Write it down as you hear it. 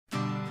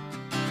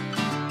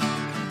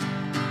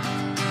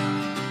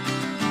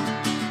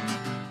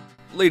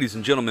Ladies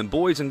and gentlemen,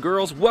 boys and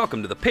girls,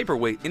 welcome to the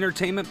Paperweight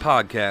Entertainment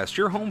Podcast,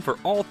 your home for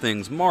all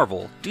things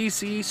Marvel,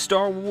 DC,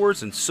 Star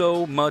Wars, and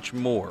so much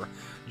more.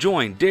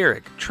 Join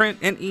Derek, Trent,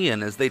 and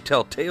Ian as they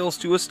tell tales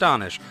to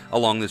astonish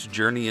along this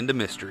journey into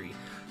mystery.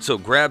 So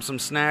grab some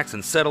snacks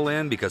and settle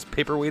in because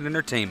Paperweight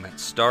Entertainment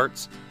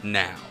starts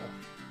now.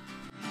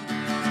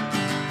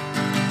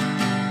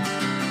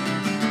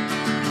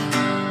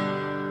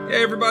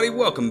 Hey everybody,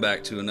 welcome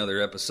back to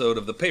another episode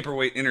of the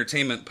Paperweight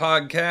Entertainment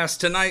Podcast.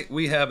 Tonight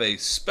we have a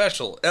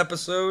special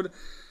episode.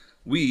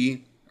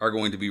 We are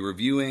going to be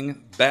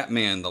reviewing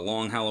Batman: The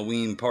Long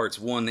Halloween Parts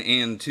 1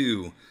 and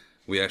 2.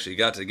 We actually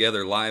got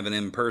together live and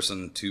in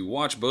person to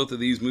watch both of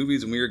these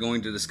movies, and we are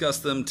going to discuss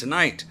them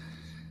tonight.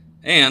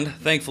 And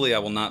thankfully I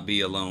will not be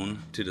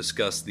alone to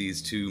discuss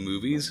these two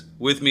movies.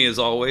 With me as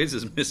always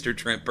is Mr.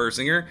 Trent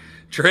Persinger.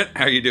 Trent,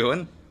 how are you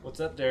doing? What's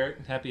up,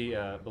 Derek? Happy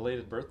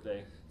belated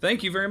birthday.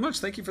 Thank you very much.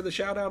 Thank you for the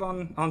shout out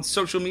on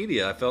social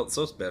media. I felt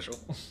so special.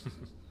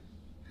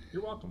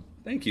 You're welcome.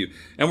 Thank you.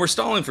 And we're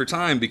stalling for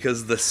time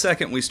because the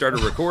second we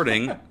started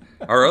recording,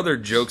 our other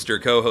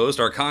jokester co-host,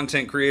 our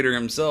content creator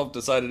himself,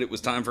 decided it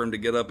was time for him to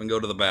get up and go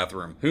to the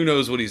bathroom. Who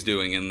knows what he's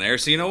doing in there?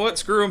 So you know what?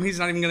 Screw him. He's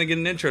not even going to get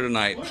an intro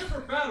tonight. Looking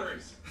for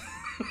batteries.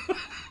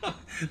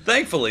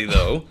 Thankfully,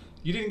 though.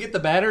 You didn't get the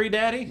battery,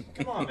 Daddy?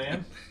 Come on,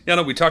 man. Yeah,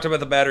 no, we talked about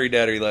the battery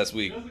daddy last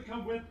week. It doesn't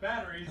come with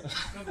batteries. It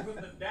comes with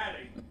the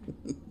daddy.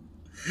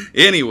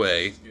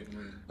 Anyway,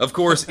 of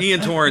course,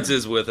 Ian Torrance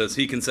is with us.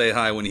 He can say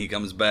hi when he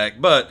comes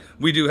back. But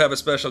we do have a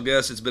special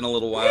guest. It's been a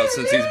little while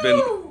since he's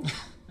been...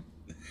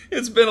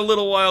 It's been a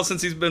little while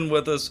since he's been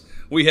with us.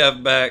 We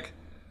have back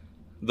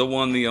the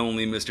one, the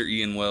only, Mr.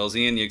 Ian Wells.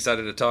 Ian, you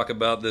excited to talk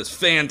about this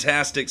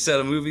fantastic set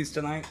of movies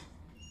tonight?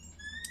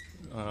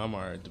 I'm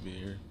alright to be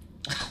here.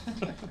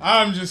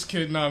 I'm just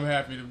kidding. I'm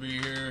happy to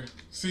be here.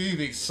 See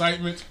the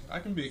excitement. I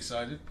can be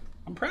excited.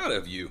 I'm proud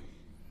of you.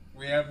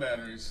 We have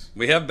batteries.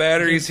 We have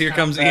batteries. Here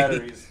comes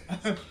Batteries.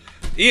 Ian.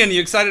 Ian,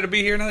 you excited to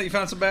be here now that you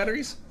found some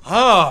batteries?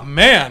 Oh,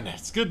 man.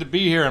 It's good to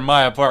be here in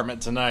my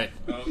apartment tonight.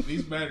 Oh,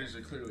 these batteries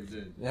are clearly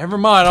dead. Never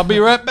mind. I'll be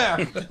right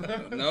back.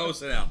 No,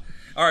 sit down.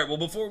 All right, well,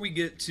 before we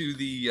get to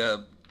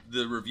the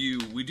review,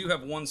 we do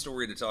have one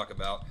story to talk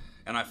about,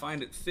 and I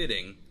find it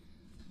fitting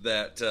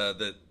that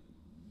that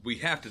we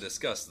have to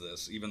discuss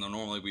this, even though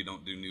normally we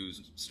don't do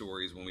news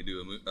stories when we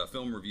do a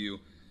film review,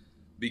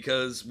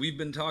 because we've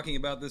been talking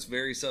about this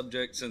very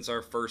subject since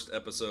our first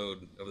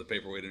episode of the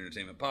Paperweight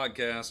Entertainment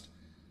Podcast.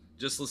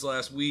 Just this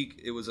last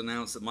week, it was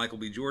announced that Michael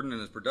B. Jordan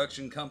and his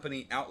production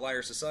company,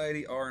 Outlier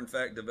Society, are in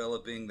fact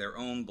developing their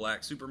own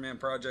Black Superman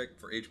project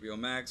for HBO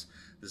Max.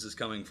 This is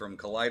coming from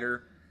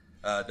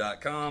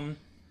Collider.com.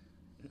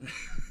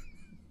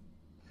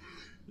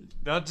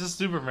 Not just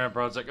Superman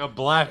Project, a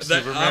Black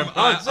Superman I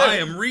Project.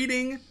 am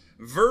reading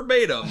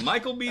verbatim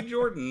Michael B.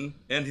 Jordan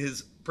and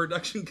his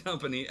production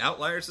company,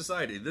 Outlier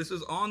Society. This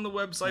is on the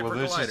website for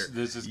Collider.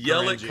 This is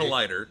Yell at cringy.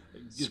 Collider.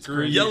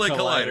 Screw you, Yell at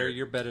Collider.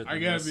 You're better than I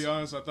gotta this. be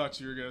honest, I thought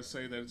you were gonna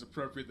say that it's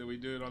appropriate that we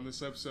do it on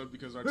this episode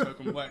because our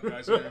token black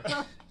guys are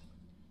here.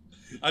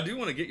 I do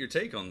want to get your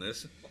take on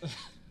this.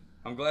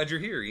 I'm glad you're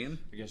here, Ian.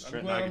 I guess I'm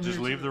Trent and glad I I'm can just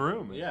here leave too. the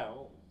room. Yeah.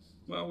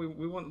 Well,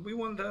 we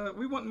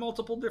want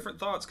multiple different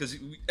thoughts because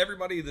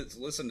everybody that's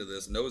listened to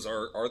this knows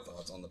our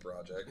thoughts on the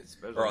project.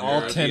 Or on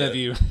All their 10 idea. of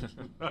you.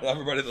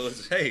 Everybody that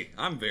listens, hey,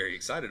 I'm very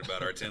excited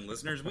about our 10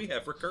 listeners. We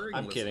have recurring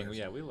I'm listeners. kidding.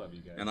 Yeah, we love you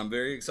guys. And I'm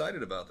very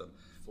excited about them.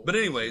 But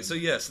anyway, so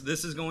yes,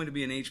 this is going to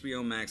be an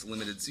HBO Max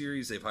limited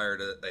series. They've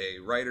hired a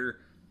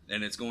writer,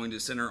 and it's going to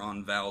center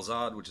on Val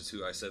Zod, which is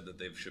who I said that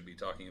they should be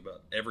talking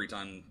about every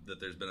time that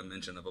there's been a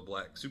mention of a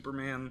Black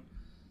Superman.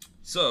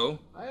 So,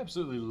 I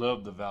absolutely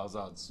love the Val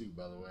Zod suit,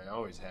 by the way. I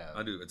always have.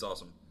 I do. It's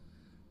awesome.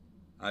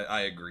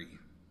 I agree.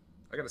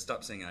 I gotta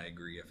stop saying I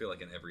agree. I feel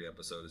like in every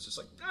episode it's just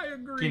like, I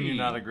agree. Can you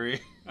not agree?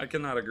 I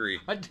cannot agree.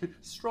 I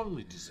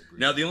strongly disagree.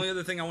 Now, the only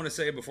other thing I want to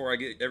say before I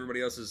get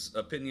everybody else's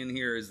opinion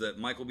here is that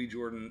Michael B.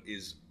 Jordan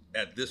is,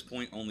 at this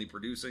point, only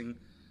producing.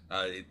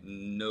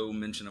 No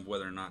mention of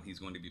whether or not he's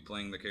going to be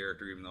playing the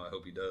character, even though I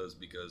hope he does,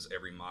 because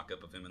every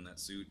mock-up of him in that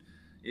suit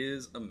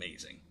is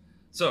amazing.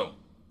 So,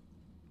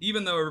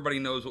 even though everybody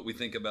knows what we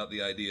think about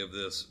the idea of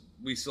this,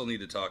 we still need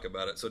to talk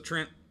about it. So,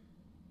 Trent,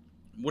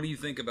 what do you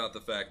think about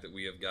the fact that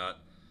we have got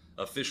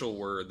official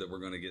word that we're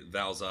going to get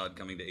Val Zod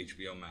coming to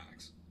HBO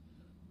Max?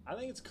 I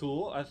think it's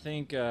cool. I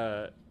think.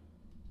 Hold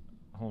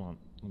on.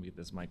 Let me get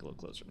this mic a little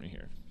closer to me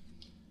here.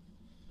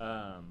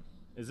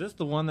 Is this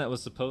the one that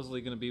was supposedly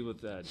going to be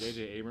with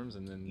J.J. Abrams?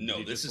 And then No,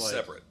 he this just, is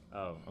separate.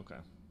 Oh, okay.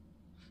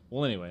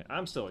 Well, anyway,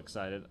 I'm still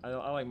excited.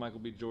 I like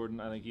Michael B.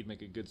 Jordan. I think he'd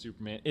make a good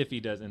Superman if he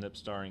does end up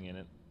starring in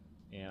it.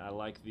 And I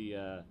like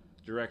the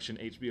direction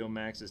HBO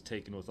Max is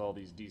taken with all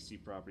these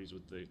DC properties,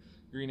 with the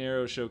Green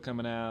Arrow show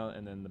coming out,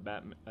 and then the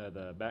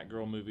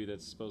Batgirl movie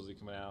that's supposedly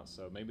coming out.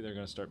 So maybe they're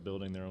going to start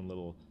building their own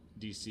little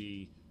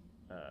DC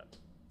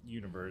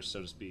universe,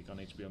 so to speak, on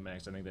HBO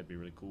Max. I think that'd be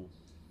really cool.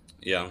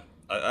 Yeah,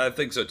 I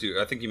think so too.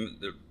 I think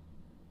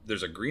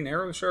there's a Green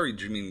Arrow show, or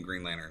did you mean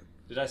Green Lantern?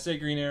 Did I say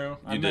Green Arrow?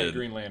 I meant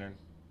Green Lantern.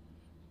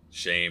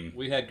 Shame.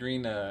 We had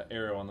Green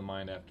Arrow on the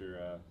mind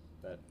after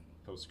that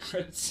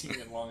post-credit scene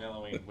in Long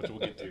Halloween, which we'll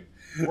get to.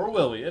 Or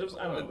will we? I don't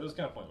know. It was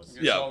kind of pointless. I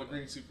guess Yeah. all the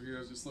green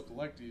superheroes just look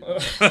alike to you.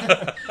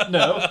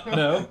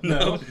 No.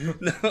 No.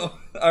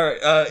 All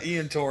right,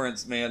 Ian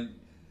Torrance, man,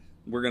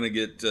 we're gonna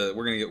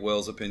get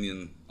Wells'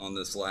 opinion on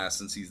this last,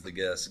 since he's the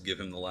guest. Give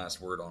him the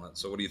last word on it.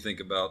 So, what do you think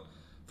about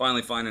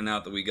finally finding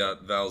out that we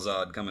got Val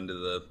Zod coming to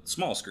the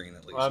small screen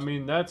at least? I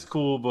mean, that's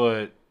cool,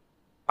 but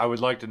I would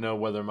like to know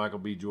whether Michael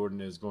B.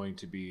 Jordan is going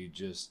to be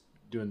just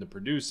doing the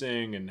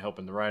producing and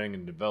helping the writing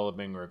and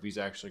developing, or if he's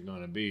actually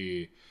going to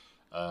be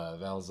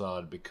Val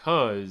Zod,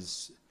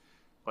 because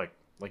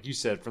like you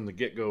said, from the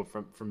get-go,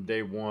 from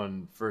day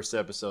one, first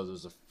episode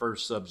was the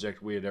first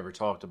subject we had ever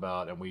talked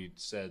about, and we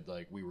said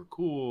like we were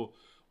cool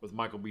with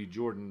Michael B.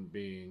 Jordan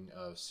being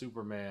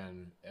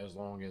Superman as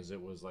long as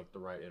it was like the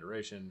right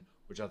iteration,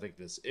 which I think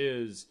this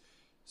is.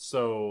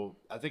 So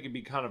I think it'd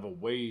be kind of a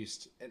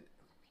waste, and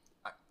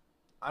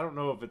I don't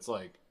know if it's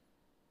like,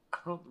 I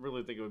don't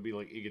really think it would be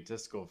like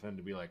egotistical of him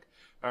to be like,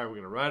 all right, we're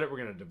gonna write it, we're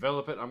gonna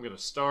develop it, I'm gonna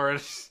star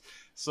it.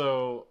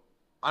 So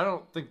I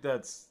don't think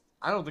that's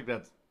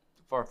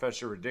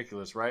far-fetched or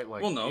ridiculous, right?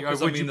 Like, Well, no, you know,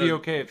 'cause, would I you mean, be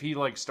okay if he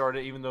like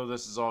started, even though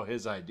this is all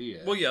his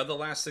idea? Well, yeah, the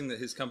last thing that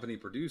his company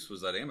produced was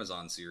that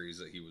Amazon series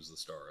that he was the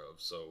star of.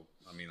 So,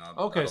 I mean,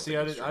 Okay, see,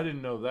 I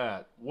didn't know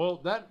that. Well,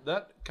 that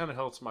kind of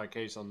helps my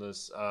case on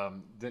this.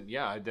 Then,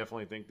 yeah, I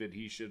definitely think that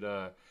he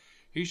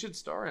should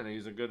star in it.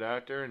 He's a good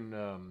actor,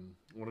 and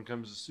when it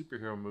comes to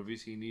superhero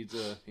movies, he needs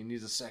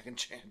a second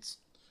chance.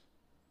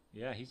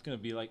 Yeah, he's gonna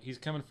be like, he's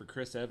coming for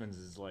Chris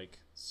Evans' like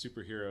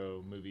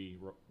superhero movie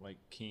like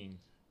king.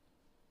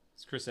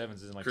 Chris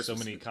Evans is in like so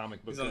many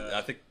comic books.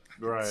 I think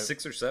Right.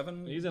 6 or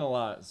 7. He's in a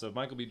lot. So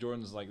Michael B.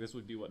 Jordan's like, this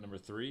would be what, number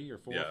 3 or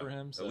 4 for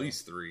him? So. At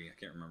least 3. I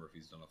can't remember if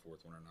he's done a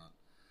 4th one or not.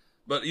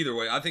 But either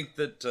way, I think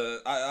that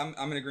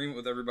I'm in agreement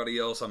with everybody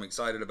else. I'm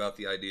excited about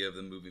the idea of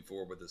them moving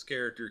forward with this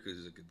character because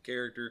he's a good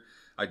character.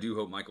 I do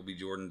hope Michael B.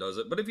 Jordan does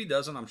it. But if he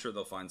doesn't, I'm sure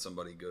they'll find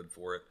somebody good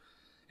for it.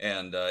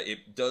 And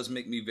it does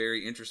make me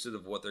very interested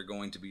of what they're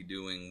going to be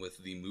doing with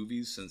the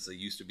movies, since they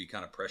used to be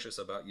kind of precious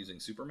about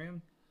using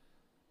Superman.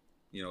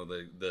 You know,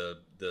 the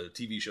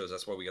TV shows,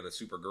 that's why we got a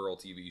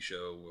Supergirl TV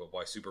show,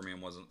 why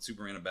Superman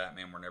and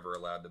Batman were never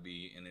allowed to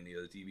be in any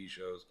of the TV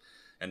shows.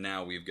 And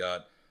now we've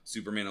got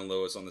Superman and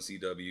Lois on the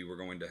CW. We're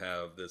going to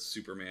have this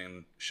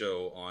Superman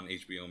show on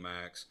HBO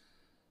Max,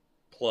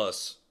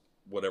 plus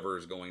whatever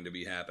is going to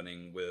be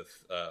happening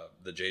with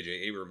the J.J.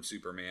 Abrams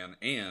Superman.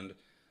 And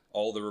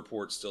all the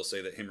reports still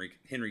say that Henry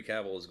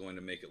Cavill is going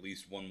to make at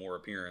least one more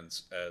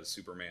appearance as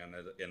Superman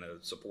in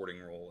a supporting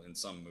role in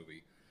some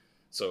movie.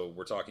 So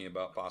we're talking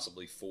about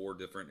possibly 4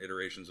 different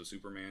iterations of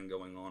Superman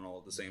going on all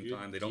at the same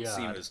time. They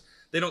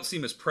don't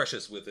seem as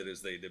precious with it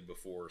as they did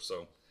before.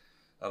 So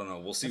I don't know.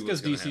 We'll see.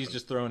 That's because DC's happen.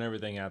 just throwing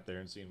everything out there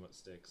and seeing what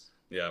sticks.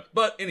 Yeah,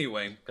 but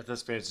anyway, At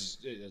this point.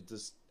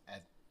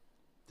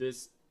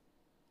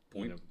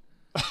 You know,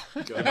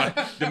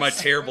 Did my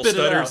terrible Spit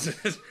it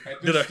stutters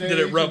did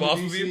it rub off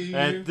of you?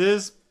 at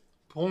this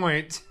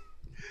point,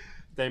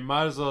 they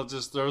might as well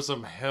just throw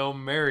some Hail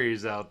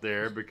Marys out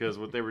there because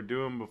what they were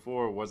doing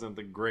before wasn't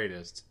the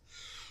greatest.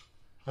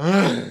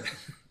 Words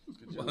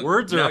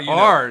Now are you know.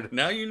 hard.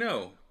 Now you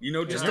know. You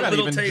know just You're a not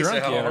little even taste of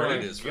drunk how yet, hard are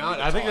it you? is. God,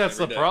 I think that's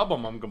the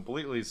problem. I'm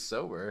completely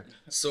sober.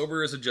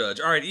 Sober as a judge.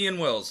 All right, Ian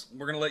Wells,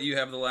 we're going to let you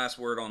have the last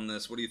word on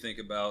this. What do you think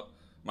about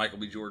Michael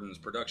B. Jordan's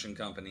production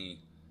company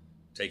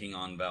taking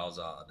on Val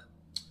Zod?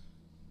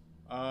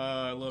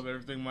 I love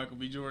everything Michael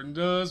B. Jordan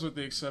does, with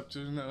the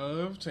exception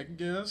of, take a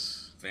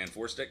guess. Fan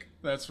Four Stick?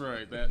 That's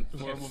right, that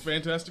horrible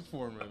Fantastic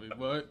Four movie.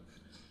 But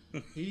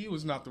he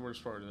was not the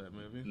worst part of that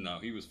movie. No,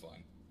 he was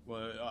fine.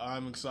 But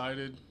I'm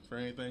excited for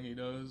anything he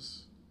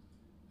does.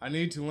 I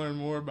need to learn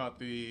more about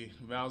the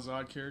Val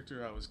Zod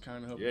character. I was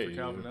kind of hoping Yeah, for you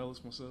Calvin do.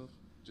 Ellis myself.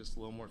 Just a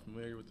little more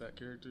familiar with that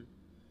character.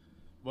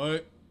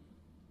 But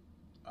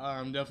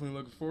I'm definitely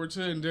looking forward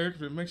to it. And Derek,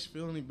 if it makes you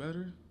feel any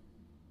better,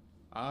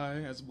 I,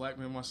 as a black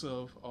man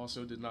myself,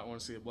 also did not want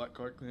to see a black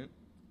Clark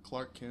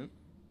Kent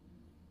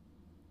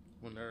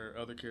when there are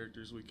other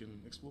characters we can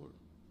explore.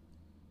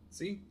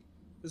 See?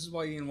 This is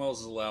why Ian Wells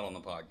is allowed on the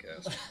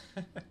podcast.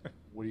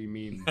 What do you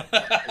mean?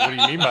 What do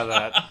you mean by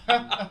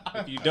that?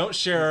 If you don't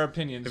share our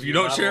opinions, If you you're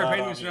don't not share allowed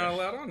opinions, on you're not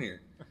here. allowed on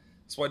here.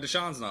 That's why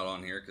Deshaun's not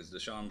on here, because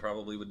Deshaun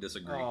probably would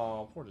disagree.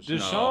 Oh, poor Deshaun.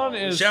 Deshaun No.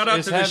 is Shout out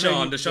is to Deshaun.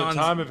 having Deshaun's-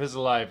 the time of his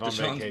life on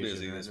Deshaun's vacation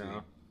busy right this now.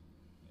 week.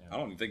 I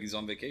don't even think he's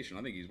on vacation.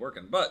 I think he's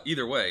working. But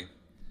either way,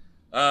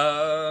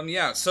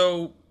 yeah.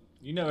 So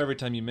You know, every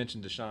time you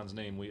mention Deshaun's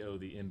name, we owe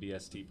the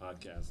MBST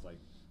podcast like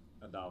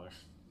 $1.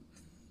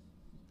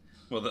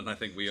 well, then I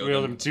think we So owe we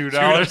owe them them $2.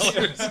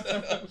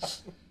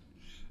 $2.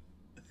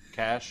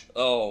 Cash.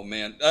 Oh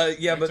man,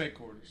 yeah. I But take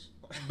quarters.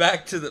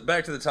 back to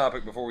the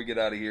topic before we get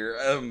out of here.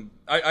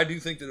 I do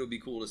think that it would be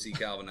cool to see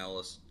Calvin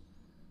Ellis.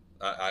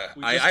 I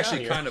We I just got actually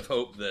here. kind of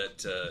hope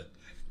that.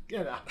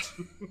 Get out.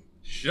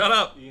 Shut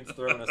up. Ian's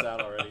throwing us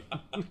out already.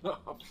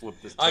 I'll flip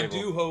this I table.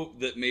 do hope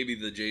that maybe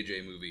the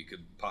JJ movie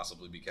could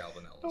possibly be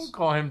Calvin Ellis. Don't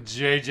call him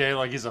JJ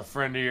like he's a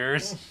friend of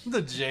yours.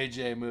 The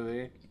JJ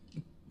movie.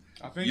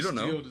 I think You don't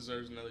know. Steele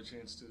deserves another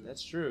chance too.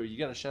 That's true. You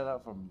got a shout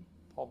out from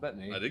Paul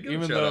Bettany. I did give a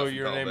Even shout out though from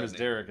your Paul name is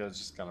Bettany. Derek, that's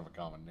just kind of a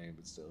common name,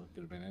 but still, it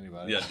could have been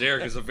anybody. Yeah,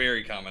 Derek is a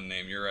very common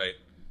name. You're right.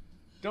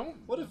 Don't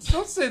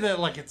say that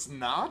like it's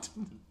not.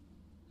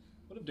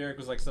 What if Derek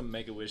was like some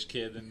Make-A-Wish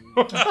kid and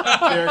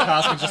Derek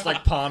Hoskins just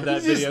like pawned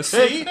that video?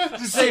 See?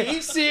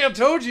 See, I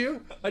told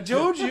you.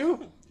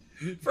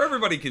 For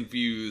everybody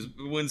confused,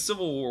 when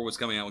Civil War was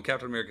coming out, when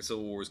Captain America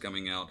Civil War was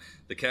coming out,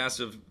 the cast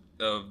of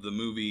the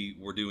movie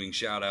were doing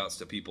shout outs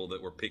to people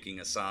that were picking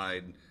a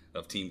side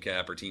of Team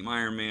Cap or Team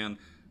Iron Man.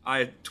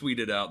 I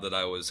tweeted out that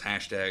I was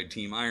hashtag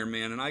Team Iron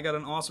Man, and I got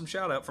an awesome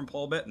shout out from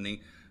Paul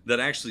Bettany that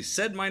actually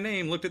said my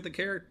name, looked at the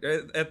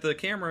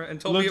camera, and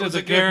told me it was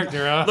a good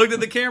looked at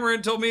the camera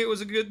and told me it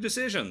was a good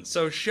decision.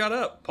 So shut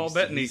up, Paul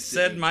Bettany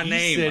said my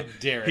name. He said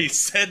Derek. He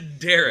said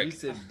Derek.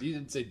 He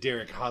didn't say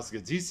Derek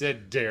Hoskins. He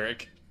said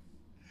Derek.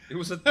 It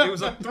was a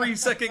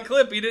 3-second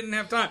clip. He didn't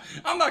have time.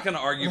 I'm not going to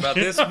argue about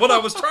this. What I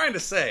was trying to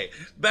say,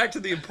 back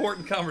to the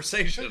important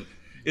conversation,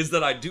 is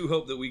that I do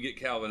hope that we get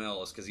Calvin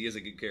Ellis because he is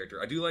a good character.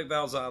 I do like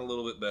Val Zod a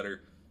little bit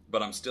better,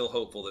 but I'm still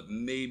hopeful that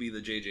maybe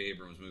the J.J.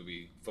 Abrams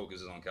movie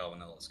focuses on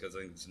Calvin Ellis because I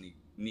think it's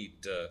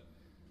a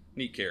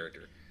neat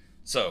character.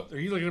 So Are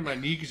you looking at my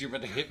knee because you're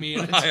about to hit me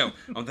in it? I am.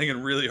 I'm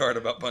thinking really hard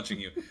about punching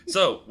you.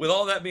 So with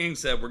all that being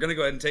said, we're going to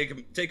go ahead and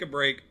take a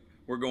break.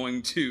 We're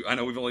going to, I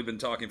know we've only been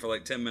talking for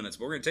like 10 minutes,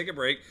 but we're going to take a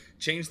break,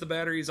 change the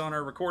batteries on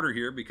our recorder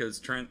here because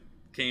Trent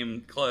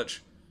came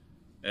clutch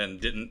and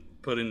didn't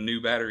put in new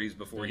batteries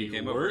before he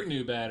came over.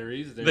 New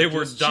batteries. They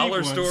were just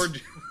dollar cheap ones.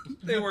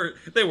 store.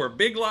 They were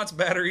Big Lots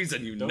batteries,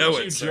 and you Don't know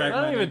you it, sir. drag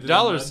Not my even name through the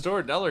dollar mud.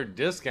 store, dollar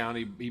discount.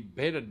 He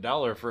paid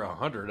 $1 for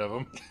 100 of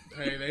them.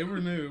 Hey, they were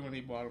new when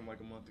he bought them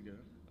like a month ago.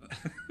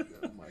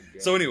 Oh my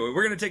god! So anyway,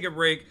 we're going to take a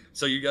break.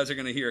 So you guys are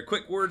going to hear a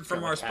quick word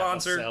from our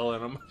sponsor.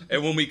 Selling them.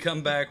 And when we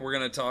come back, we're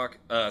going to talk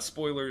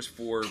spoilers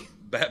for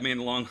Batman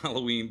Long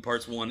Halloween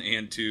Parts 1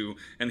 and 2,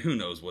 and who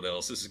knows what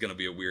else. This is going to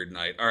be a weird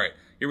night. All right,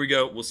 here we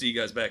go. We'll see you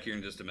guys back here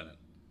in just a minute.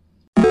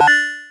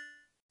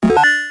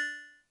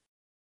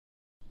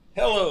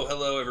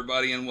 Hello,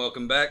 everybody, and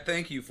welcome back.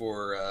 Thank you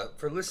for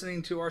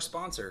listening to our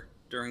sponsor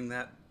during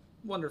that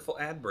wonderful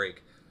ad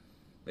break.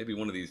 Maybe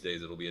one of these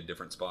days it'll be a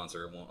different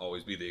sponsor. It won't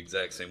always be the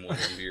exact same one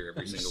you hear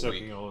every single week.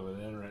 Sucking all over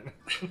that right now.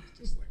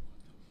 Just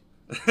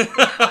like,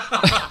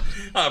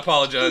 I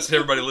apologize to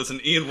everybody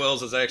listening. Ian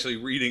Wells is actually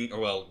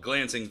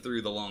glancing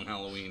through The Long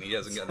Halloween. He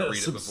hasn't gotten to read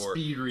it Some before.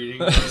 speed reading.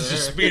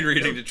 Just speed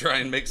reading to try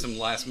and make some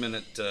last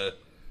minute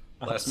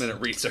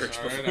research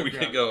All right, before we I've got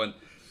get it. going.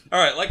 All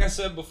right, like I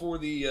said before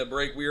the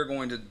break, we are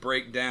going to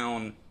break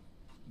down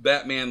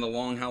Batman: The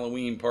Long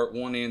Halloween Part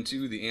 1 and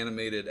 2, the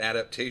animated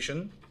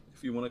adaptation,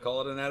 if you want to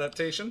call it an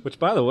adaptation. Which,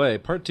 by the way,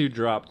 part 2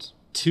 dropped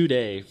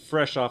today,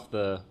 fresh off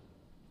the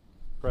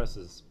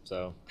presses.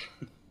 So,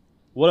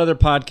 what other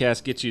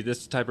podcast gets you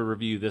this type of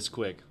review this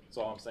quick? That's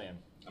all I'm saying.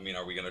 I mean,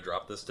 are we going to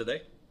drop this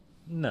today?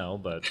 No,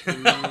 but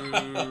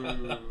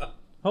ooh.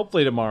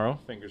 hopefully tomorrow.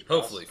 Fingers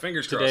crossed. Hopefully.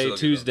 Fingers crossed. Today, it'll get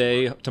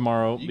Tuesday,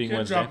 tomorrow You being can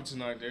Wednesday. drop it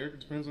tonight, Derek. It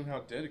depends on how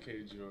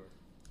dedicated you are. done.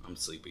 I'm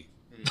sleepy.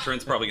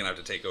 Trent's probably going to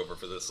have to take over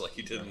for this like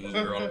he did when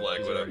we were on Black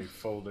He's Widow. already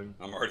folding.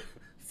 I'm already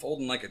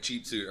folding like a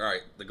cheap suit. All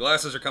right, the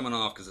glasses are coming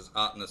off because it's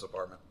hot in this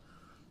apartment.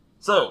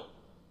 So,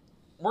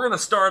 we're going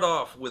to start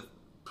off with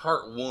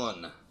Part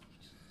 1.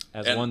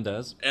 As And- one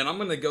does. And I'm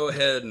gonna go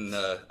ahead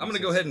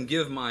and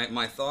give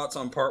my thoughts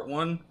on Part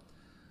 1.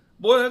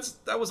 Boy,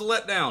 that was a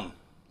letdown.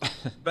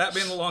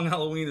 Batman: The Long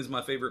Halloween is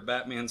my favorite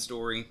Batman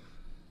story,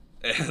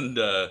 and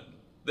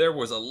there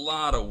was a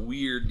lot of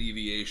weird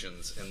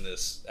deviations in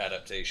this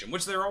adaptation,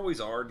 which there always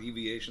are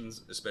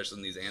deviations, especially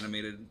in these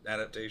animated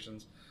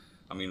adaptations.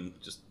 I mean,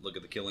 just look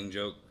at the Killing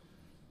Joke.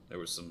 There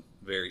was some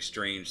very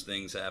strange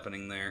things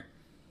happening there,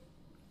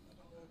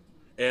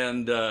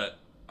 and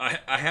I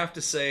have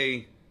to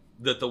say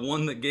that the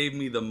one that gave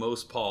me the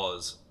most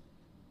pause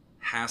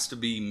has to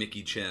be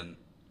Mickey Chin.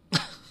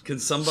 Can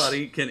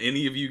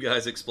any of you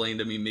guys explain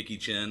to me Mickey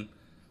Chin?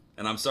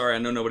 And I'm sorry, I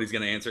know nobody's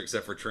going to answer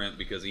except for Trent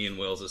because Ian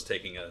Wells is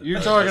taking a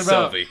You're talking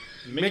about selfie.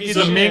 Mickey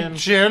So- the Mink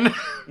Chin.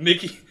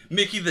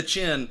 Mickey the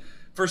Chin.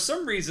 For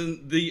some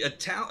reason, the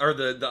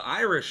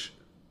Irish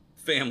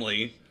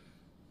family,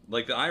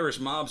 like the Irish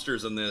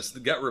mobsters in this,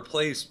 got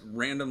replaced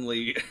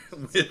randomly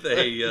with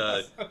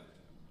a.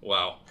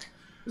 Wow.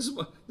 This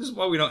is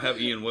why we don't have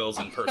Ian Wells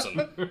in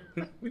person.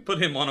 We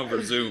put him on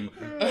over Zoom.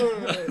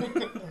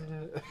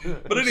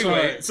 But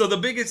anyway, sorry. so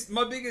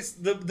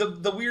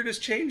the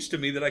weirdest change to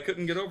me that I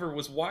couldn't get over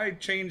was why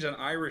change an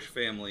Irish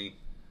family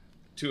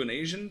to an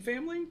Asian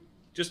family?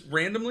 Just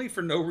randomly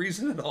for no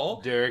reason at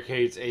all? Derek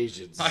hates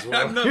Asians.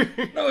 No,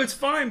 it's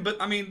fine, but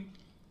I mean,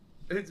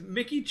 it's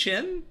Mickey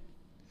Chin?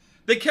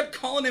 They kept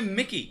calling him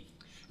Mickey.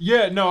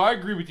 Yeah, no, I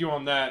agree with you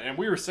on that. And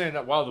we were saying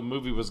that while the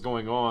movie was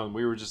going on,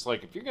 we were just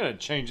like, if you're going to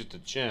change it to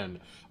Chin,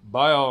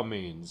 by all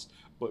means.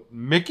 But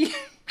Mickey?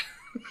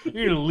 You're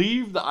going to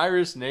leave the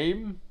Irish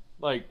name?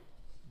 Like,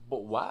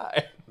 but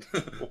why?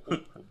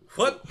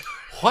 What?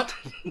 What?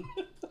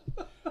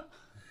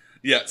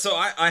 Yeah, so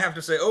I have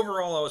to say,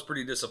 overall, I was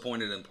pretty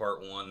disappointed in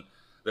Part 1.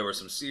 There were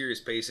some serious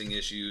pacing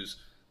issues.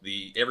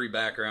 Every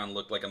background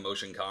looked like a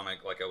motion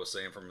comic, like I was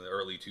saying, from the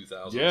early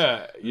 2000s.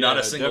 Yeah, Not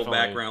a single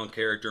definitely. background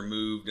character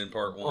moved in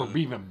part Or one.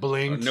 even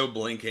blinked. No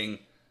blinking.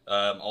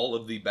 All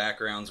of the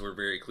backgrounds were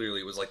very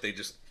clearly. It was like they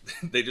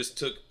just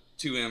took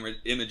two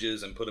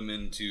images and put them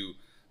into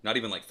not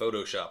even like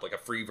Photoshop, like a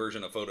free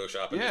version of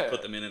Photoshop, and Yeah. just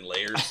put them in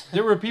layers.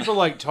 There were people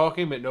like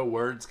talking but no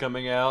words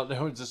coming out. It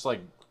was just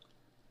like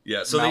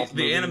Yeah, so Mouth the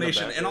moving in the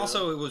animation, and background.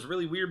 also it was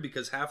really weird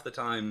because half the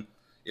time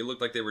it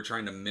looked like they were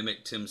trying to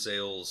mimic Tim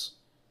Sale's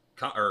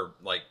or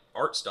like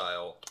art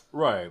style,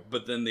 right.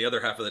 but then the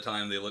other half of the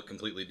time they looked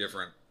completely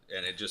different,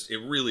 and it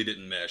really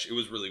didn't mesh. It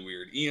was really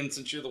weird. Ian,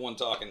 since you're the one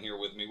talking here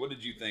with me, what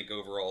did you think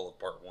overall of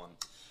part one?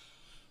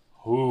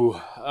 Ooh,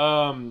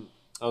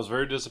 I was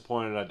very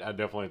disappointed. I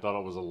definitely thought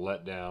it was a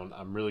letdown.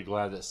 I'm really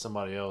glad that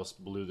somebody else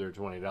blew their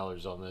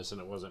 $20 on this and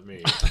it wasn't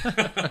me.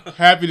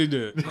 Happy to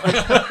do it.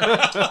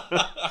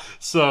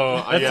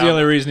 So That's the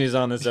only reason he's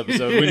on this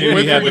episode. We knew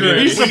he had the he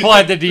ready.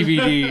 supplied the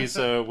DVD,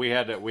 so we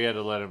had to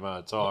let him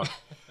talk.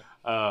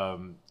 I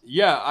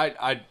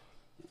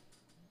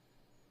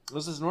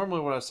this is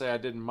normally what I say I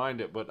didn't mind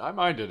it, but I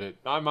minded it.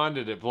 I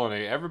minded it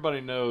plenty.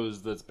 Everybody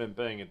knows that's been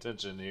paying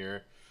attention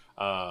here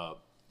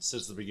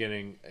since the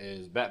beginning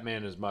is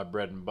Batman is my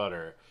bread and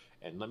butter.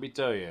 And let me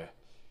tell you,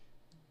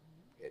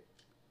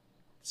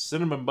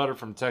 cinnamon butter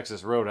from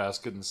Texas Roadhouse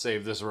couldn't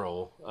save this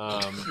role.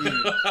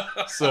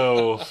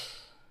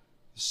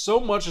 So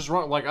much is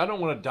wrong. Like, I don't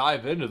want to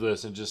dive into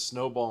this and just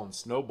snowball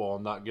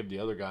and not give the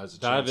other guys a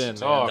Dive chance in,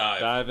 to talk.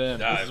 man. Dive in.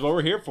 Dive. This is what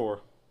we're here for.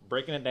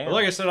 Breaking it down. But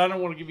like I said, I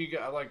don't want to give you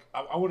guys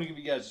I want to give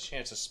you guys a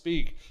chance to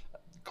speak.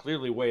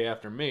 Clearly, way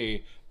after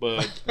me,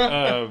 but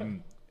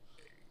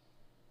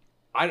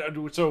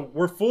so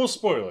we're full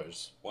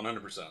spoilers.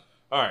 100%.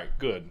 All right,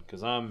 good,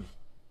 because I'm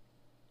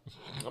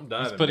diving.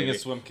 He's putting baby.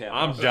 his swim cap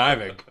I'm on.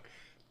 diving.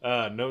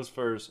 Nose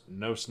first,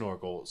 no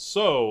snorkel.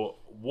 So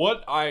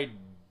what I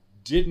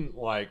didn't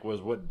like was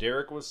what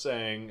Derek was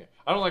saying.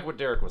 I don't like what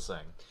Derek was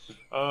saying.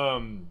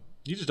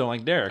 You just don't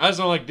like Derek. I just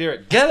don't like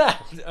Derek. Get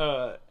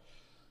out.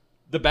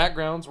 The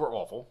backgrounds were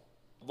awful.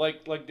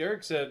 Like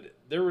Derek said,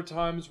 there were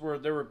times where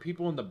there were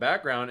people in the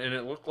background, and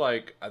it looked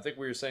like, I think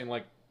we were saying,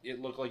 like, it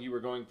looked like you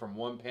were going from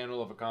one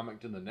panel of a comic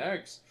to the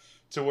next,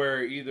 to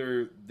where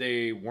either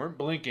they weren't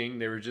blinking,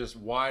 they were just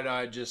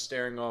wide-eyed, just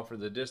staring off in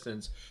the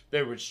distance.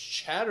 There was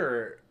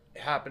chatter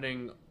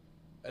happening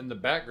in the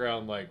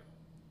background, like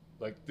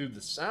through the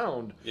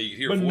sound. Yeah, you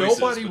hear But voices,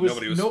 nobody but was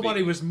nobody was nobody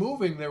speaking. was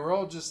moving. They were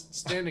all just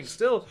standing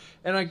still.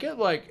 And I get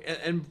like,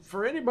 and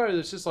for anybody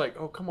that's just like,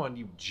 oh come on,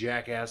 you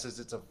jackasses,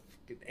 it's a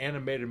fucking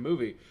animated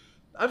movie.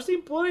 I've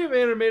seen plenty of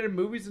animated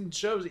movies and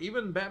shows.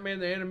 Even Batman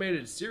the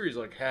Animated Series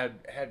like had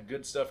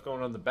good stuff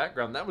going on in the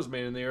background. That was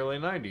made in the early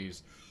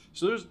 '90s.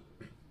 So there's,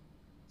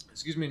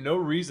 no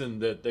reason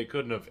that they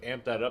couldn't have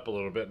amped that up a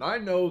little bit. And I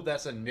know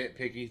that's a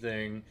nitpicky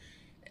thing.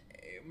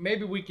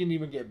 Maybe we can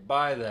even get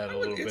by that a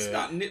little It's bit.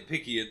 not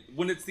nitpicky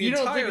when it's the You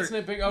don't entire. think it's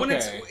nitpicky? When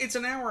Okay. it's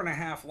an hour and a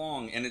half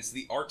long and it's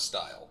the art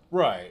style.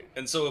 Right.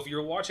 And so if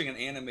you're watching an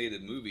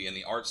animated movie and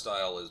the art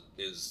style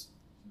is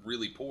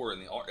really poor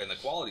and the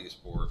quality is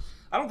poor,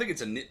 I don't think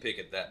it's a nitpick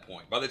at that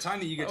point. By the time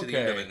that you get to the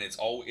end of it and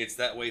it's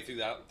that way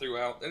throughout,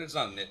 then it's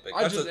not a nitpick.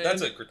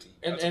 That's a critique.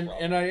 That's a problem.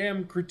 And I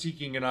am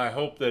critiquing, and I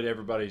hope that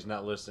everybody's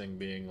not listening,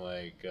 being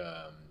like,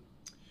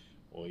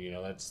 well,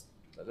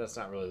 that's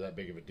not really that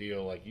big of a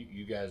deal. Like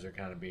you guys are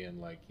kind of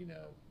being like,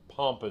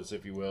 pompous,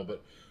 if you will.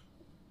 But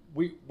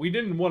we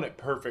didn't want it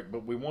perfect,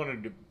 but we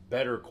wanted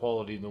better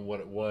quality than what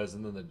it was.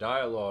 And then the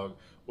dialogue,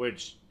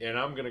 which, and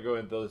I'm going to go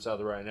ahead and throw this out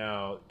there right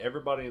now.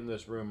 Everybody in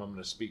this room, I'm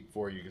going to speak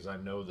for you because I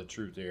know the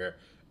truth here.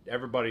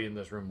 Everybody in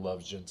this room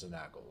loves Jensen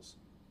Ackles.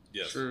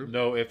 Yes. True.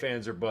 No ifs,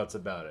 ands, or buts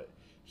about it.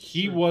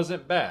 He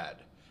wasn't bad.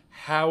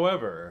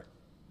 However,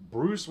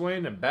 Bruce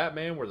Wayne and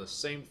Batman were the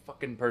same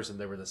fucking person.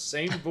 They were the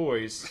same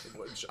voice,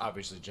 which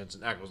obviously Jensen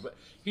Ackles, but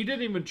he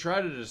didn't even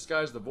try to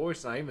disguise the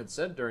voice. And I even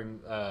said during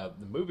the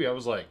movie, I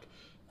was like,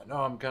 I know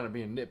I'm kind of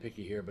being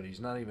nitpicky here, but he's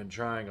not even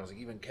trying. I was like,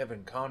 even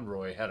Kevin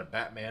Conroy had a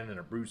Batman and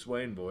a Bruce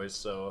Wayne voice,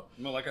 so...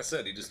 Well, like I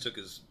said, he just took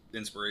his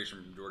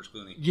inspiration from George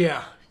Clooney.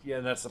 Yeah,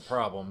 that's the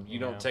problem. You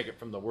don't take it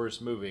from the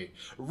worst movie.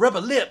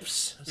 Rubber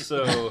lips!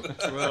 So...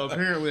 Well,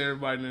 apparently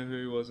everybody knew who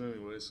he was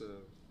anyway, so...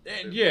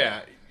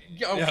 Yeah.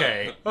 Okay. Yeah.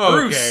 Okay.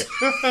 Bruce.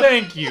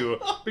 Thank you.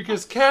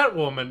 Because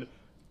Catwoman,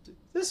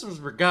 this was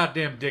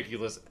goddamn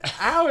ridiculous.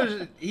 How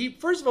is he?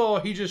 First of all,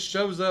 he just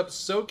shows up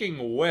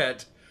soaking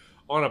wet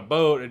on a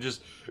boat and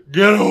just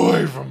get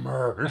away from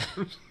her.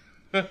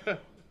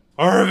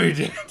 Harvey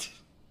did.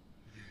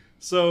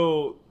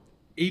 So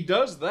he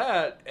does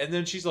that, and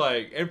then she's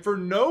like, and for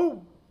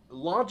no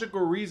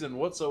logical reason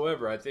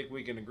whatsoever, I think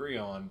we can agree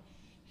on.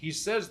 He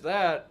says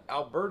that,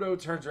 Alberto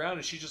turns around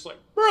and she's just like,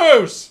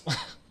 Bruce!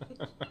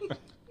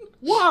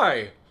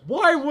 Why?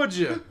 Why would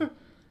you?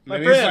 My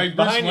And he's friend, like,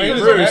 behind Bruce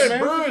you, Wayne is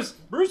Bruce.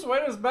 Batman? Bruce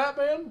Wayne is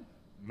Batman?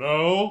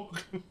 No.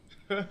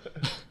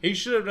 He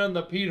should have done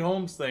the Pete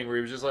Holmes thing where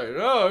he was just like,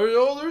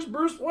 oh, there's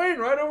Bruce Wayne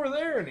right over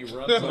there, and he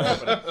runs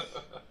off.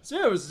 So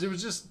yeah,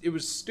 it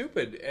was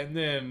stupid. And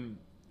then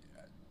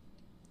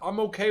I'm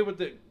okay with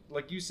it.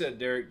 like you said,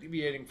 Derek,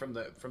 deviating from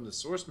the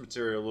source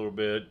material a little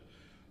bit.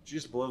 Did you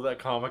just blow that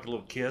comic a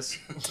little kiss?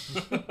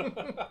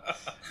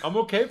 I'm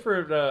okay for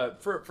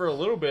it for a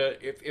little bit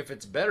if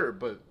it's better,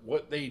 but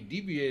what they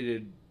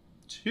deviated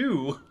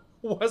to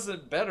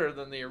wasn't better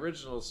than the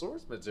original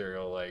source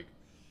material. Like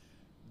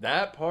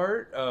that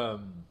part,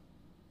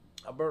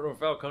 Alberto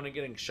Falcone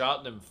getting shot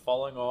and then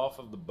falling off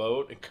of the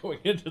boat and going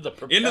into the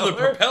propeller. Into the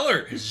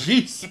propeller.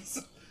 Jesus.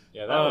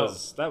 Yeah,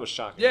 that was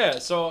shocking. Yeah,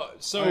 so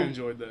I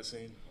enjoyed that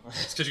scene.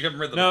 It's because you haven't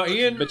read the now book.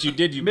 Ian, But you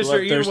did, you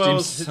Mr. Ian bloodthirsty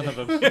Wells, son of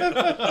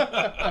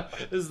a...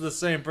 this is the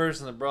same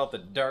person that brought the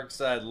dark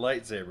side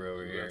lightsaber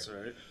over here. That's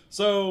right.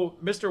 So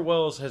Mr.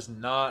 Wells has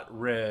not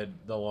read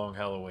The Long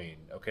Halloween.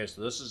 Okay,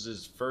 so this is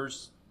his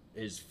first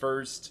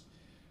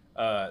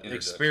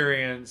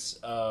experience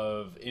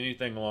of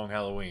anything Long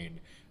Halloween.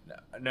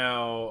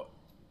 Now,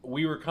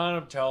 we were kind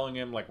of telling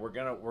him like we're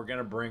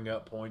gonna bring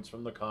up points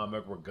from the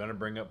comic, we're gonna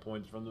bring up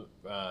points from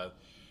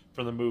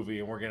the movie,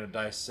 and we're gonna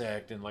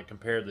dissect and like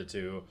compare the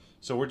two.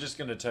 So we're just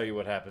gonna tell you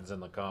what happens in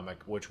the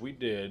comic, which we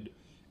did,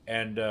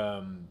 and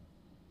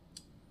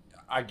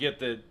I get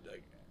that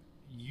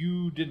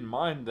you didn't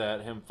mind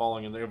that him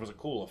falling in there. It was a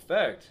cool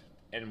effect,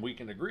 and we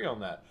can agree on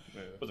that.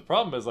 Yeah. But the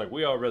problem is, like,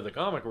 we all read the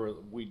comic where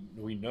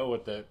we know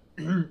what that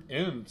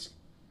ends.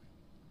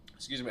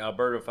 Excuse me,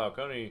 Alberto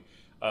Falcone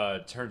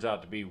turns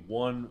out to be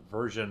one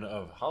version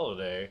of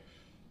Holiday.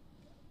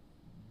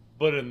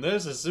 But in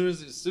this, as soon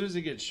as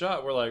he gets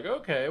shot, we're like,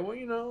 okay, well,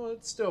 you know,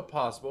 it's still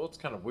possible. It's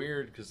kind of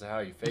weird because of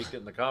how he faked it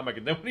in the comic,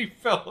 and then when he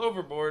fell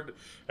overboard,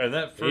 and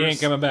that first He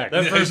ain't coming back.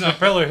 that Yeah, first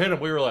propeller hit him,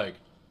 we were like,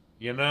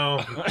 you know,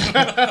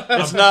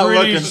 It's I'm not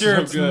pretty looking sure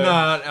so it's good.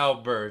 not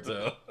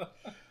Alberto.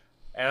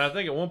 And I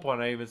think at one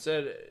point I even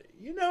said,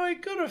 you know, he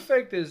could have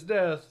faked his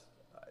death.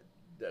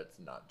 That's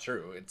not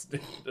true.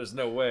 There's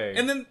no way.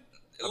 And then,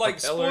 like,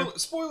 propeller?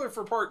 spoiler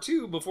for part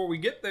 2 before we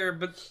get there,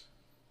 but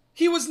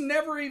he was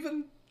never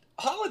even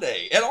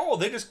Holiday at all.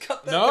 They just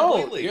cut that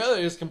completely. Yeah,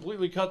 they just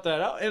completely cut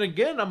that out. And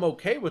again, I'm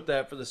okay with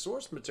that for the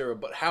source material.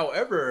 But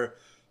however,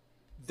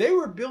 they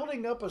were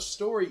building up a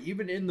story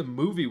even in the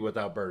movie with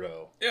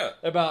Alberto. Yeah.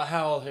 About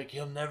how like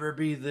he'll never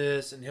be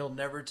this and he'll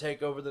never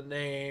take over the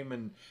name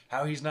and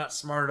how he's not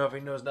smart enough, he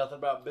knows nothing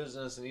about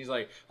business, and he's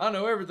like, I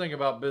know everything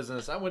about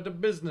business. I went to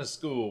business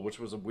school, which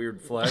was a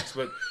weird flex,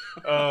 but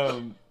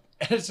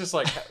it's just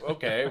like,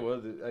 okay,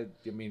 well,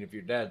 I mean, if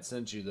your dad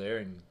sent you there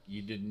and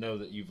you didn't know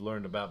that you've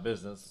learned about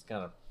business, it's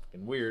kind of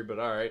fucking weird, but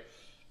all right.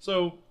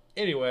 So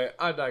anyway,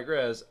 I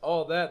digress.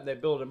 All that, and they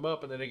build him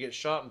up, and then he gets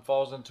shot and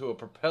falls into a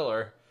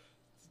propeller.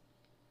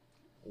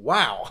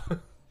 Wow.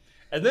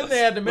 And then they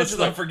had to Let's mention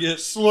not like forget.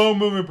 slow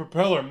moving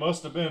propeller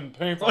must have been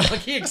painful. Like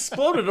he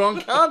exploded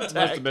on contact.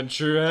 Must have been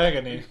true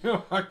agony.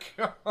 Oh my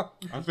god!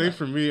 I think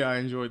for me, I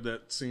enjoyed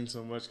that scene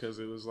so much because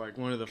it was like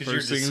one of the Because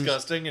you're first scenes.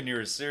 disgusting and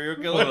you're a serial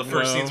One killer. of the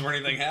first No. scenes where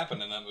anything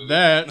happened in that movie.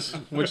 That's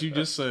what you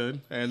just said,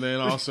 and then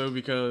also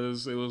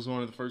because it was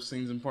one of the first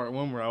scenes in part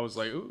 1 where I was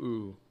like,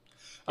 "Ooh,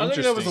 I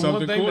think that was the interesting. one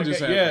Something thing cool that just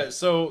got, happened." yeah.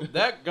 So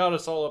that got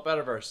us all up out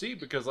of our seat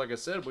because, like I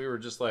said, we were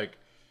just like,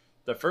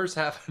 the first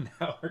half an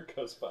hour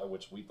goes by,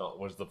 which we thought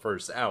was the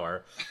first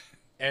hour,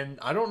 and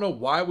I don't know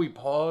why we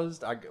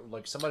paused. Like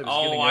somebody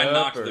was getting I up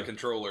knocked or, the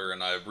controller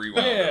and I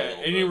rewound yeah, it a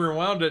little and you bit.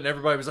 rewound it, and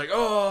everybody was like,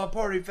 "Oh,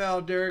 party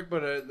foul, Derek!"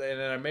 But and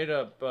then I made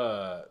up.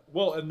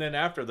 Well, and then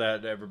after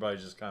that,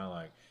 everybody's just kind of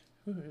like,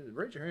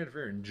 "Raise your hand if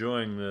you're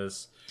enjoying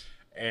this."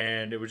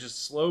 And it was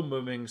just slow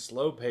moving,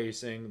 slow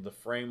pacing. The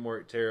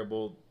framework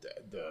terrible.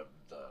 The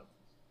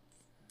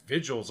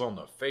visuals on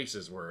the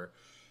faces were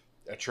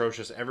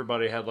atrocious.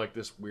 Everybody had like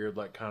this weird,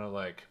 like kind of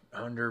like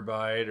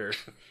underbite or.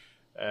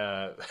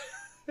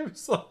 It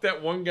was like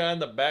that one guy in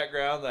the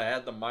background that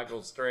had the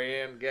Michael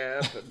Strahan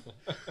gap,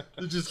 and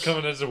they're just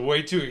coming as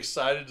way too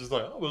excited, just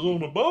like I was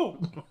on a boat,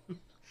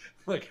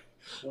 like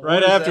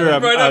Right what is after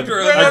that? Right after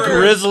a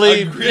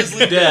grizzly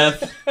grizzly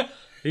death.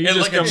 He and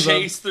just like a comes up.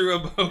 chase through a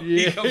boat,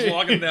 he Yeah. comes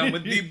walking down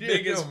with the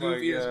biggest, Oh my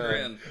goofiest God.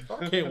 grin.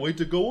 I can't wait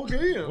to go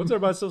again. What's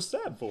everybody so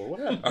sad for? What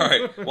happened? All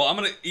right,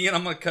 well, Ian,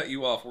 I'm gonna cut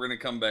you off. We're gonna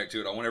come back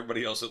to it. I want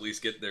everybody else to at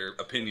least get their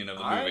opinion of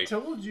the movie. I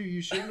told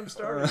you shouldn't have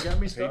started. You got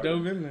me He started.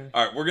 dove in there."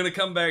 All right, we're gonna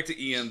come back to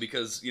Ian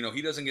because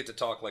he doesn't get to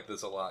talk like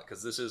this a lot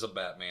because this is a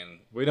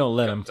Batman We don't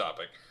let him.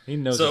 topic. He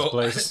knows So, his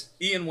place.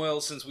 Ian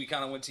Wells, since we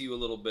kind of went to you a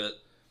little bit,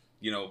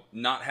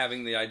 not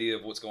having the idea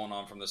of what's going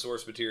on from the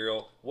source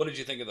material, what did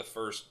you think of the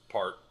first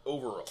part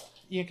overall?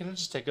 Ian, can I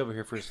just take over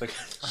here for a second?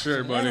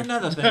 Sure, buddy. And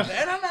another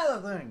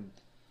thing.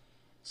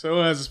 So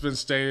as it's been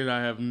stated,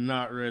 I have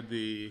not read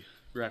the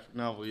graphic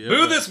novel yet. Boo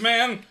but this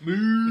man!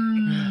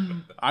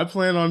 I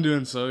plan on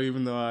doing so,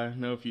 even though I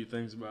know a few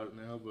things about it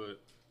now.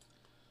 But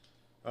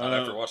Not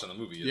after watching the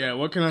movie. yeah,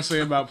 what can I say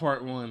about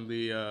part 1?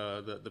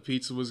 The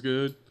pizza was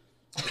good.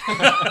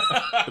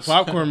 The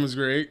popcorn was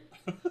great.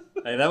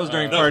 Hey, that was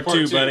during That was part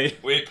two, buddy.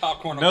 We ate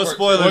popcorn on No part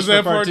spoilers Was for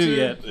that part part two two?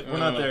 yet. We're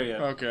not there yet.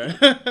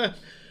 Okay.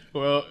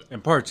 Well, In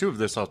part 2 of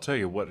this, I'll tell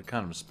you what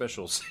kind of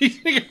special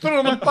seasoning you put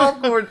on the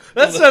popcorn.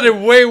 That sounded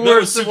way That was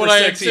worse than super what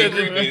I sexy and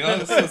intended.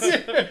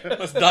 creepy.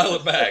 Let's dial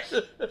it back.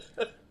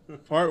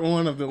 Part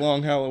 1 of The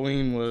Long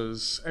Halloween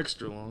was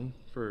extra long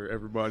for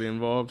everybody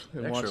involved in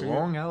Extra watching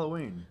long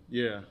Halloween. it.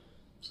 Yeah.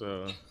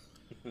 So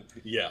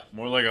Yeah.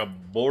 More like a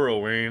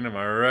Borrowing, am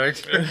I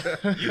right?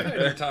 You had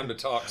your time to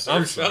talk, sir.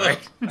 I'm Shut sorry.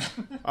 up.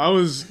 I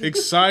was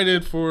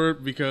excited for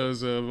it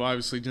because of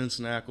obviously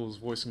Jensen Ackles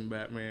voicing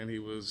Batman. He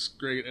was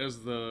great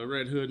as the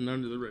Red Hood and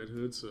Under the Red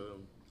Hood, so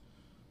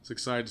I was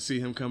excited to see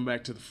him come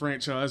back to the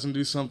franchise and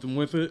do something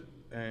with it.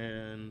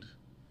 And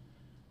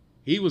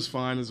he was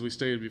fine, as we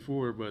stated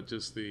before, but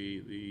just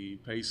the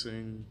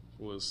pacing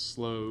was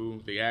slow.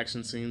 The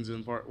action scenes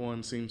in Part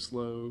 1 seemed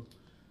slow.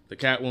 The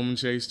Catwoman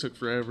chase took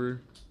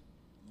forever.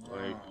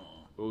 Like,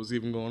 what was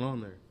even going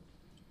on there?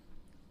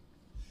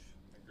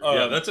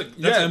 Yeah, that's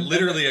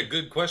literally a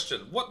good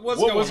question. What's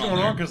going on?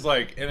 on? Because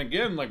and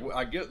again,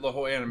 I get the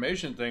whole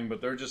animation thing, but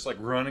they're just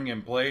running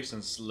in place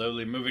and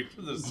slowly moving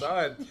to the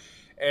side,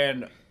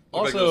 and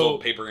Like those also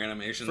old paper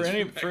animations.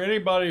 for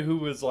anybody who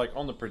was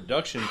on the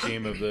production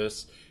team of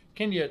this,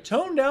 can you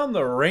tone down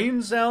the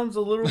rain sounds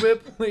a little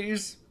bit,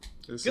 please?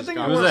 This Good is thing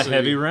It it was a obviously-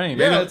 heavy rain.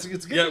 Yeah, it's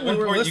good. Yeah, at one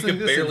we're point you listening could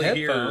to this in barely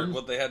hear headphones.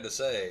 what they had to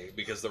say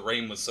because the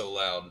rain was so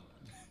loud.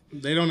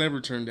 They don't ever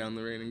turn down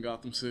the rain in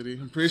Gotham City.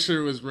 I'm pretty sure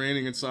it was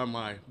raining inside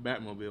my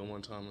Batmobile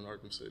one time in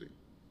Arkham City.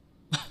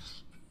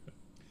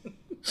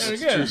 And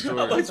again,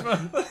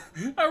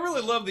 I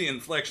really love the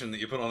inflection that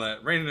you put on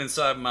that. Raining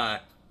inside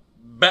my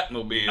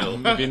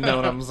Batmobile. If you know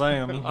what I'm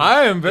saying.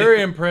 I am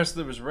very impressed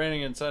that it was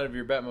raining inside of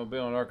your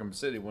Batmobile in Arkham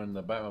City when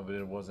the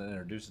Batmobile wasn't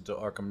introduced until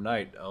Arkham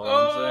Knight. All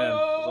I'm saying.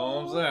 That's all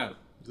I'm saying.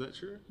 Is that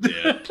true?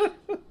 Yeah.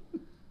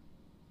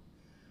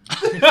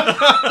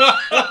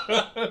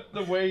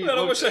 The way you Man, I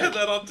looked wish I at had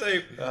that on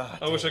tape. Ah,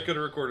 I wish I could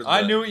have recorded that.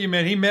 I knew what you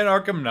meant. He meant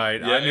Arkham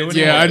Knight. Yeah, I knew what it's-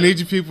 he Yeah, I meant. need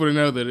you people to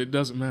know that it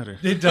doesn't matter.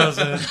 It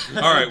doesn't.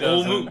 All right, It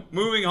well, doesn't.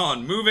 moving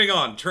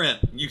on. Trent,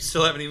 you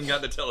still haven't even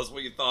gotten to tell us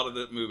what you thought of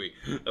that movie,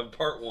 of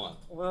Part 1.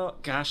 Well,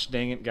 gosh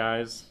dang it,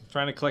 guys. I'm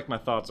trying to collect my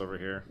thoughts over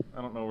here.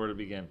 I don't know where to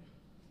begin.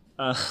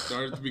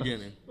 Start at the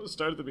beginning. Let's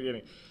start at the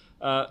beginning.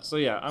 So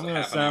yeah, I'm gonna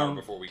Half an hour sound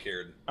before we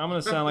cared.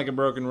 like a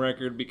broken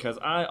record because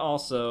I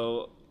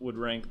also would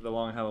rank The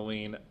Long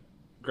Halloween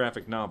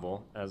graphic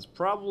novel as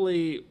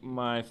probably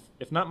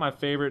if not my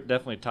favorite,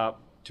 definitely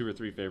top 2 or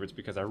 3 favorites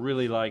because I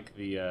really like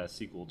the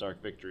sequel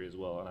Dark Victory as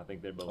well, and I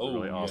think they're both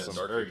really yes. awesome.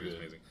 Dark very Victory was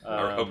good. amazing.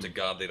 I hope to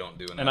God they don't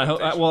do an And I hope,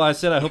 adaptation. well, I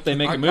said I hope they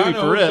make a I movie kinda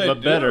for hope it, they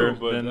but better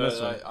do, than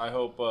this one. I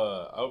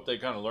hope they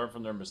kind of learn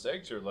from their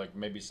mistakes, or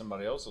maybe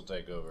somebody else will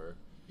take over.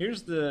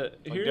 Here's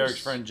Derek's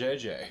friend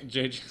JJ.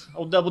 JJ.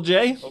 Oh, Double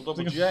J. Oh,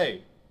 Double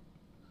J.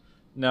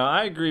 No,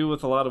 I agree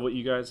with a lot of what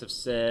you guys have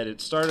said. It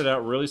started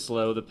out really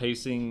slow. The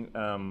pacing,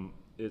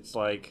 it's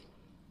like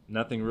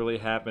nothing really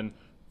happened.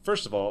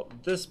 First of all,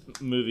 this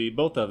movie,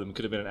 both of them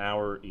could have been an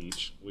hour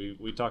each.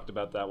 We talked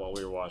about that while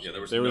we were watching.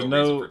 Yeah, there was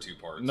no reason for 2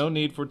 parts. No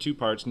need for 2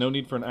 parts. No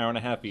need for an hour and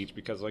a half each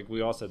because, like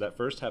we all said, that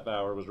first half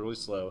hour was really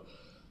slow.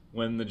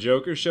 When the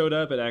Joker showed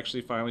up, it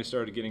actually finally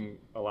started getting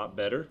a lot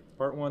better.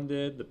 Part 1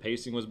 did. The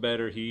pacing was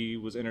better. He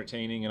was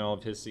entertaining in all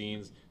of his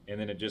scenes. And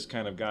then it just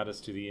kind of got us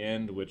to the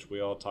end, which we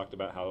all talked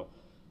about how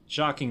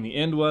shocking the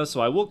end was. So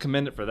I will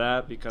commend it for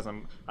that because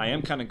I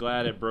am kind of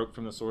glad it broke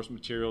from the source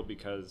material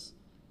because,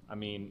 I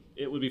mean,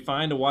 it would be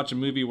fine to watch a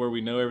movie where we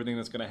know everything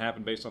that's going to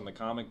happen based on the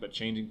comic, but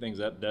changing things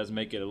up does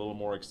make it a little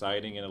more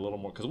exciting and a little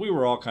more, because we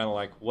were all kind of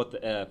like, what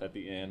the F at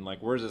the end? Like,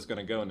 where's this going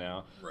to go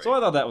now? Right. So I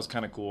thought that was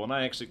kind of cool, and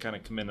I actually kind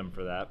of commend them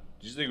for that.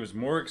 Did you think it was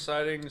more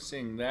exciting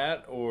seeing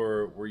that,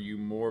 or were you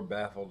more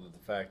baffled at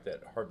the fact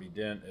that Harvey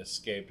Dent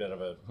escaped out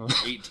of a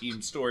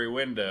 18-story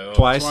window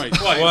Twice.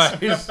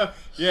 Twice.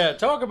 Yeah,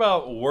 talk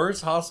about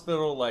worst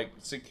hospital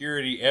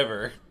security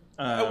ever.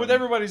 With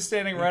everybody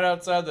standing right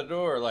outside the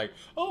door,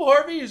 oh,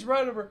 Harvey is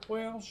right over.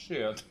 Well,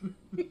 shit.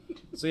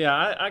 So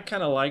yeah, I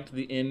kind of liked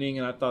the ending,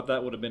 and I thought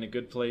that would have been a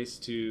good place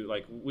to,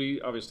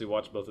 we obviously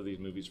watched both of these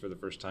movies for the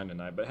first time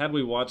tonight, but had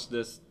we watched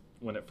this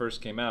when it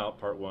first came out,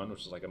 Part 1,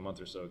 which was like a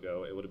month or so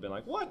ago, it would have been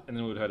like, what? And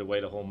then we would have had to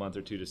wait a whole month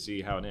or 2 to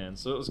see how it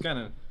ends. So it was kind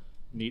of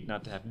neat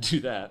not to have to do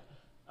that.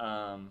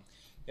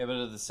 Yeah, but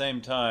at the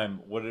same time,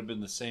 would it have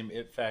been the same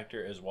it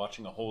factor as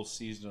watching a whole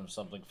season of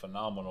something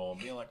phenomenal and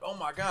being like, oh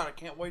my God, I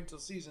can't wait till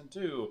season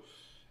 2?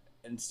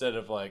 Instead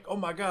of oh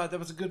my God, that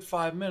was a good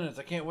 5 minutes.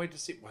 I can't wait to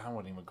see. Well, I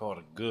wouldn't even call it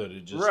a good.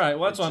 It just Right,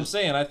 well, that's it's what I'm just-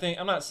 saying.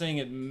 I'm not saying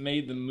it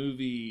made the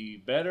movie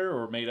better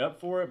or made up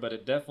for it, but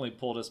it definitely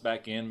pulled us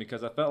back in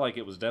because I felt like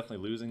it was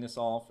definitely losing us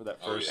all for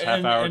that first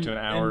half hour to an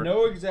hour. And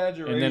no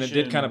exaggeration. And then it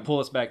did kind of pull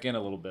us back in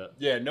a little bit.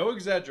 Yeah, no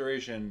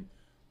exaggeration.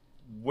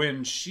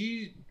 When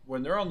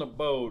they're on the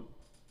boat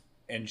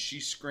and she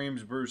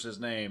screams Bruce's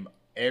name,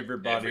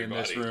 everybody in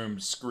this room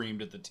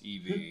screamed at the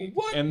TV.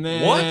 What? And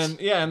then,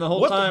 What? yeah, and the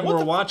whole What time the we're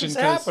fuck watching is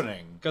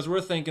happening? because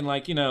we're thinking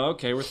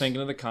okay, we're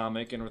thinking of the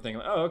comic, and we're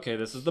thinking, oh, okay,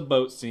 this is the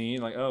boat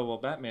scene. Oh, well,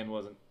 Batman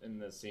wasn't in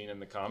this scene in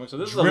the comic, so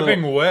this Dripping is a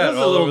little, wet this is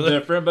a all little over the-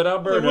 different. But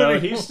Alberto, What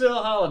do you- he's still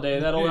Holiday,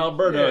 that old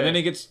Alberto, Yeah. and then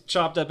he gets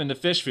chopped up into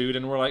fish food,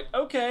 and we're like,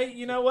 okay,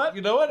 you know what?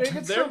 You know what? It They're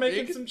could still- making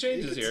it could- some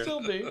changes it could here.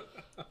 Still be.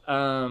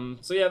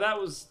 So yeah,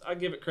 I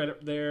give it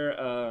credit there.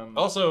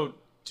 Also,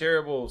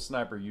 terrible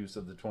sniper use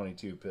of the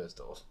 .22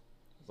 pistol.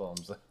 That's all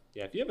I'm saying.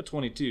 Yeah, if you have a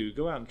 22,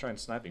 go out and try and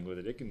sniping with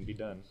it. It can be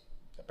done.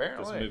 If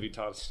Apparently. this movie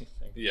taught us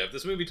anything. Yeah, if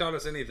this movie taught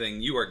us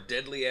anything, you are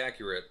deadly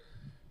accurate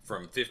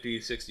from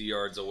 50, 60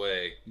 yards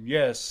away.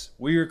 Yes,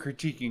 we are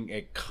critiquing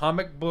a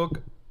comic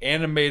book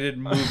animated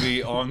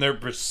movie on their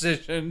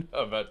precision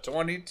of a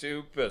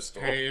 22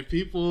 pistol. Hey, if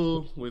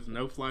people with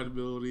no flight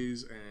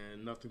abilities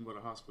and nothing but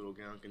a hospital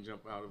gown can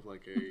jump out of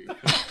like a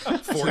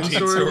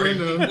 14-story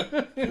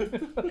window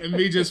and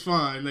be just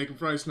fine, they can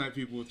probably snipe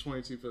people with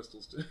 22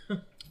 pistols too.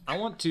 I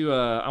want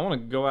to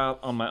go out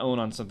on my own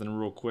on something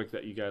real quick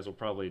that you guys will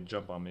probably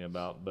jump on me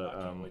about. But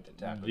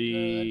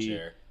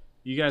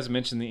you guys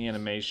mentioned the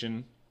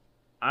animation.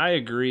 I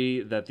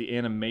agree that the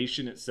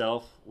animation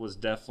itself was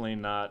definitely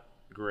not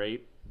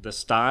great. The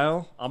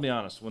style, I'll be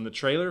honest, when the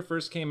trailer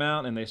first came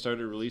out and they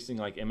started releasing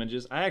like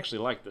images, I actually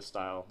liked the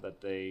style that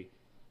they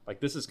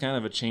like. This is kind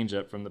of a change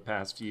up from the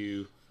past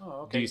few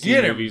DC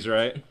Get him. movies,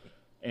 right?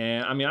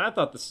 And I mean, I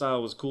thought the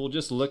style was cool.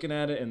 Just looking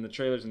at it in the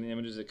trailers and the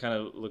images, it kind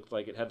of looked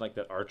like it had like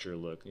that Archer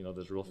look. You know,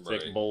 those real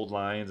thick, Right. bold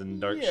lines and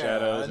dark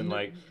shadows and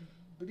like.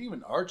 But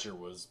even Archer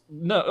was.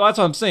 No, that's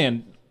what I'm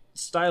saying.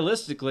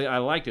 Stylistically, I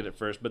liked it at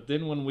first, but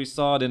then when we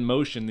saw it in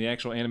motion, the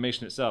actual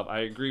animation itself,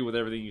 I agree with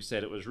everything you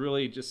said. It was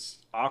really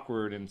just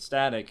awkward and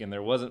static, and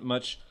there wasn't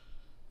much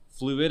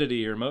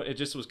fluidity or it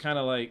just was kind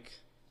of like.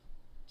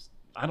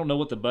 I don't know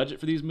what the budget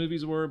for these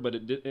movies were, but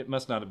it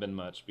must not have been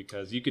much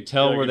because you could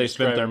tell where they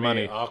spent their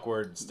money.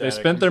 Awkward. They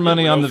spent their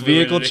money on the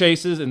vehicle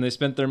chases, and they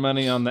spent their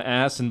money on the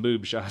ass and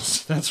boob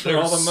shots. That's where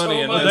all the money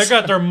in They this.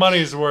 got their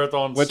money's worth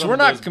on. Which some we're of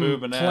not those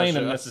boob and ass complaining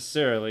shots.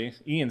 necessarily.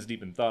 Ian's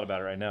deep in thought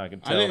about it right now. I can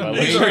tell. didn't by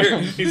think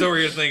looking- He's over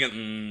here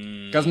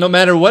thinking, Because no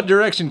matter what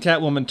direction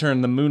Catwoman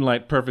turned, the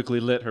moonlight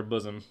perfectly lit her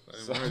bosom.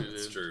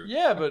 it's true.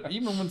 Yeah, but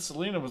even when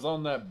Selena was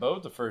on that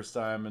boat the first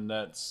time in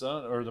that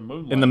sun or the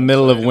moonlight In the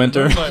middle of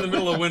winter. In the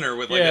middle of winter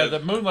with like yeah, a, the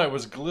moonlight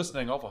was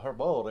glistening off of her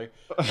body,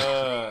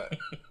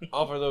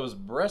 off of those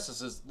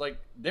breasts. It's like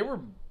they were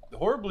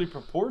horribly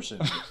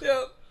proportioned.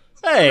 yeah.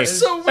 Hey,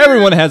 so weird.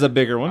 everyone has a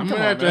bigger one. I'm Come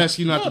gonna on, have to man. ask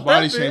you not to Not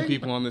body that shame big.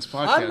 people on this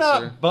podcast, I'm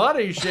not sir.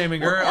 body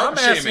shaming her. We're I'm art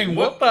shaming. asking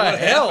What what the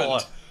hell.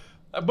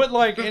 happened? But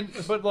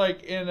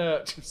like in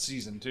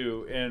season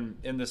 2,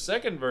 in the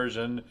second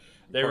version,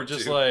 they were Part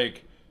just 2.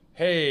 like,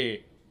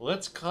 hey,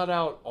 let's cut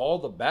out all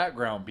the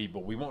background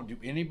people. We won't do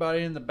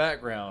anybody in the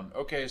background.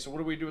 Okay, so what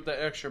do we do with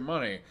that extra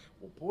money?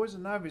 Well,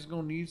 Poison Ivy's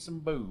gonna need some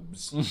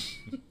boobs,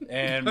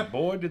 and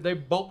boy, did they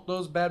bulk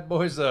those bad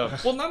boys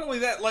up. Well, not only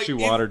that, like She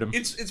watered him.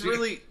 It's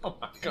really Oh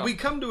my God. we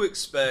come to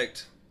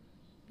expect,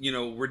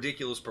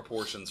 ridiculous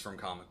proportions from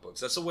comic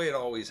books. That's the way it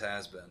always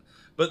has been.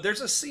 But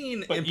there's a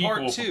scene But in part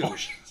equal 2.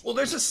 proportions. Well,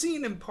 there's a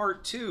scene in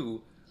part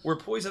 2 where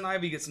Poison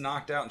Ivy gets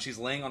knocked out and she's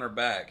laying on her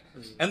back,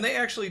 and they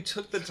actually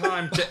took the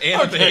time to Okay,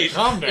 animate.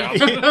 calm down.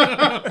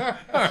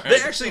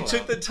 They actually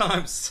took the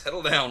time.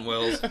 Settle down,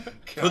 Wells.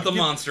 Put the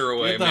monster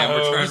away, get the man.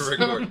 We're trying hose.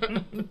 to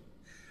record.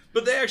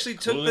 But they actually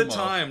took Cool the him off.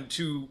 time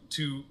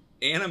to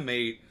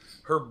animate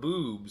her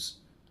boobs,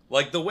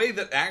 like the way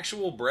that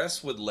actual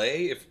breasts would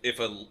lay if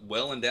a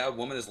well endowed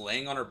woman is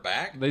laying on her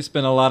back. They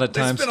spent a lot of They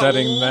time spent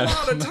studying a that.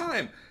 lot of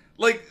time.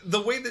 Like the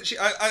way that she,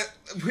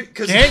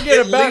 because Can't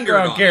get a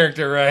background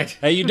character right.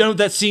 Hey, you done with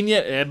that scene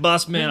yet? Eh,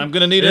 boss man, I'm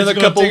gonna need It's another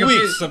gonna couple take a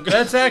weeks. few-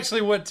 That's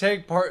actually what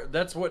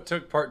That's what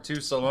took part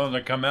 2 so long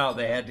to come out.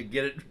 They had to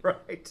get it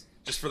right.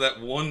 just for that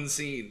one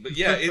scene. But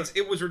yeah,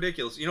 it was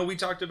ridiculous. We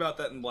talked about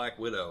that in Black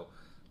Widow,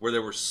 where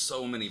there were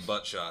so many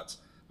butt shots.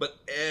 But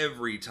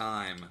every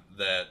time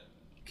that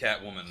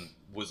Catwoman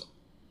was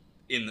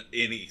in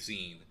any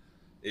scene,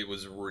 it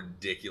was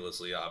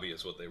ridiculously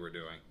obvious what they were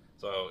doing.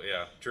 So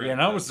yeah, true. Yeah,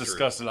 and I was That's true.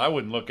 disgusted. I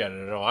wouldn't look at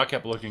it at all. I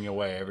kept looking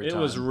away every It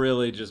time. was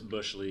really just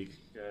Bush League.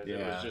 It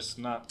Yeah. was just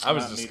not. I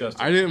was not needed.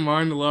 disgusted. I didn't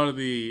mind a lot of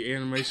the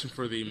animation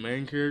for the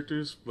main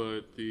characters,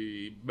 but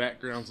the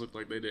backgrounds looked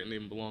like they didn't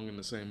even belong in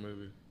the same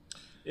movie.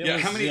 It Yeah,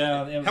 was- how many it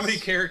how many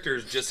was-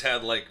 characters just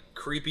had like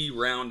creepy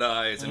round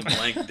eyes and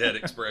blank dead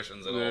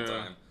expressions at all Yeah.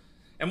 time?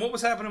 And what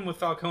was happening with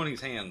Falcone's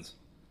hands?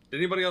 Did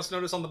anybody else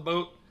notice on the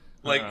boat?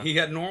 Like he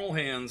had normal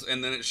hands,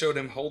 and then it showed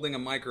him holding a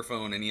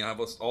microphone, and he all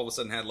of a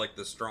sudden had like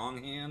the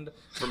strong hand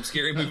from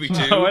Scary Movie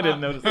 2. No, I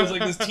didn't notice It was that.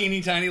 like this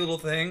teeny tiny little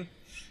thing.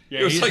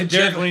 Yeah, It was he, like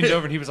Derek Jeff- leaned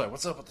over and he was like,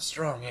 "What's up with the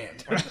strong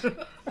hand?"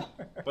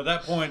 But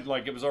that point,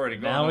 like, it was already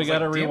gone. Now I we was got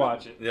to like, "Damn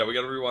rewatch it. Yeah, we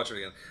got to rewatch it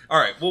again. All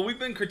right. Well, we've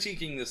been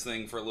critiquing this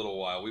thing for a little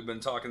while. We've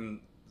been talking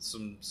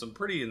some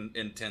pretty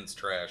intense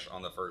trash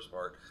on the first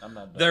part. I'm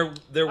not done.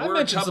 There I were a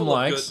mentioned some couple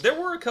of likes. good.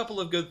 There were a couple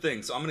of good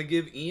things. So I'm going to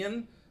give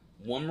Ian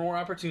one more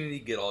opportunity.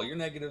 Get all your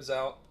negatives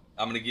out.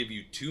 I'm going to give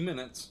you 2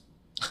 minutes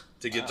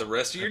to get the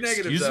rest of your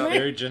negatives Excuse out. me?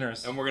 Very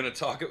generous. And we're going to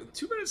talk.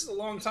 2 minutes is a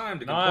long time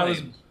to No, I was.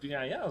 complain.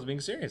 Yeah, I was being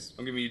serious.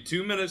 I'm giving you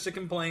 2 minutes to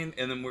complain,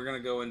 and then we're going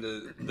to go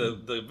into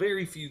the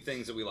very few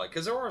things that we like,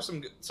 because there are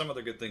some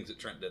other good things that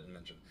Trent didn't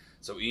mention.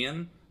 So,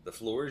 Ian, the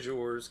floor is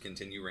yours.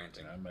 Continue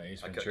ranting. I'm an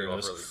Ace I cut you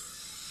off Ventura.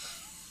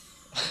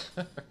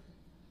 early.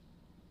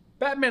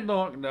 Batman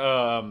don't.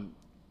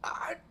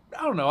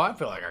 I don't know. I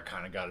feel like I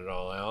kind of got it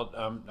all out.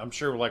 I'm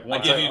sure, like I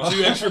once give you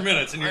 2 extra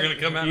minutes, and you're going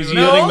to come out. He's with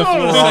yielding the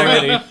hold on floor a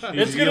second. already.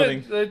 He's It's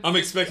yielding. gonna. I'm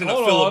expecting a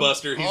Hold on.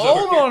 filibuster. He's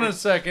Hold over on here. a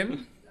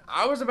second.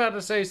 I was about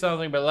to say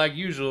something, but like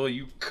usual,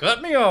 you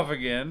cut me off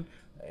again.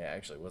 It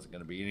actually wasn't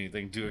going to be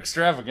anything too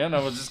extravagant.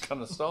 I was just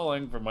kind of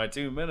stalling for my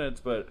 2 minutes,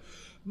 but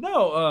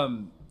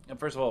no. And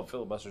first of all,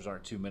 filibusters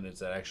aren't 2 minutes.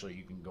 That actually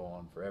you can go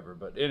on forever.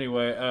 But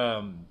anyway,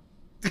 I'm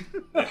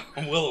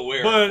well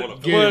aware but, of what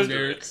a Get him, filibuster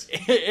Derek. is.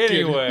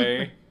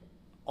 anyway,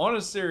 on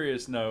a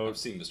serious I've note,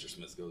 seen Mr.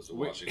 Smith Goes to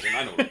Washington.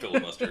 I know what a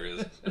filibuster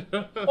is.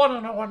 no,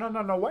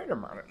 wait a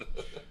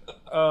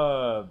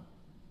minute.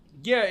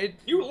 Yeah,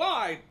 You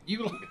lied.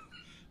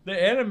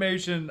 the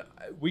animation,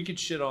 we could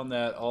shit on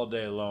that all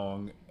day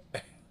long.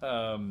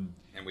 And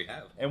we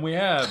have. And we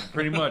have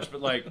pretty much,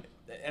 but like,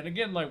 and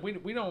again, like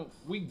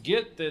we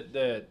get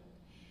that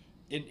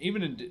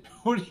even in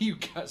what are you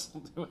guys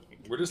doing?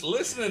 We're just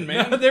listening,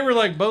 man. They were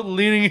like both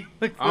leaning.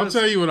 Like I'll this.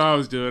 tell you what I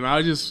was doing.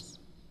 I just,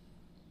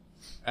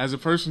 as a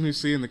person who's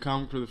seeing the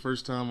comic for the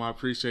first time, I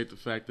appreciate the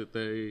fact that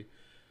they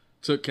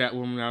took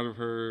Catwoman out of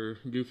her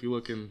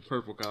goofy-looking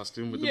purple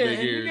costume with the big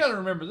and ears, you gotta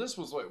remember this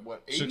was like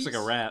what? She looks like a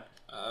 80s? rat.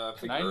 I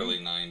think 90? early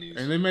 90s.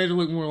 and they made her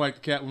look more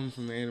like the Catwoman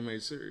from the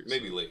animated series.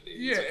 Maybe late 80s.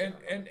 Yeah, I can't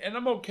remember. and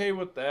I'm okay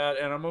with that,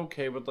 and I'm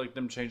okay with like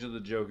them changing the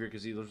Joker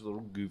because he looks a little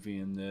goofy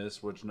in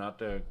this, which not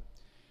to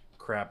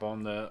crap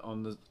on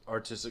the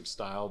artistic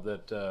style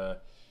that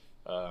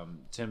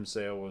Tim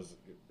Sale was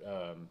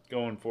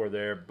going for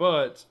there,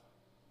 but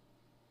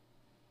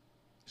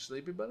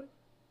sleepy buddy.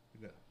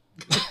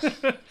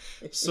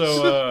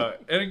 So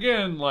and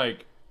again,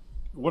 like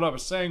what I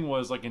was saying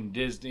was like in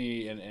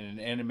Disney and in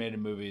animated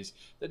movies,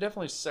 they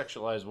definitely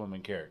sexualize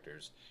women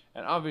characters.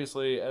 And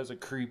obviously, as a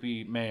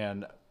creepy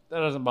man, that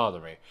doesn't bother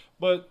me.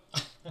 But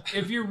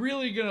if you're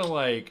really gonna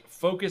like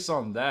focus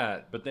on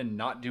that, but then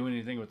not do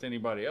anything with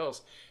anybody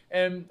else,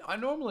 and I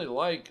normally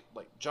like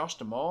Josh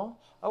Duhamel,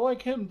 I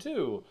like him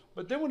too.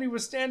 But then when he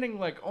was standing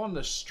like on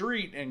the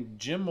street and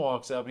Jim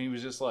walks up and he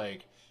was just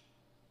like,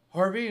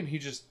 Harvey, and he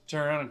just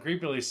turned around and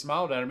creepily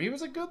smiled at him. He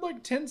was a good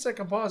like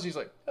 10-second pause. He's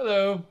like,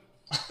 hello.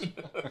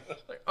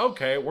 Like,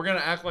 okay, we're gonna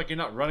act like you're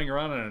not running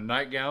around in a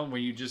nightgown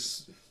when you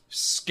just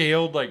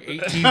scaled like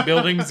 18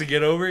 buildings to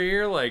get over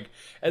here. Like,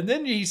 and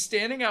then he's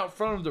standing out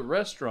front of the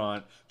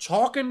restaurant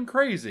talking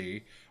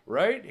crazy,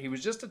 right? He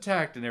was just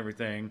attacked and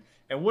everything.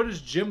 And what does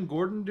Jim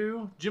Gordon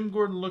do? Jim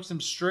Gordon looks him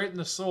straight in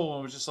the soul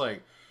and was just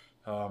like,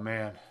 oh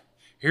man,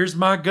 here's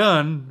my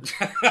gun.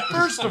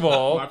 First of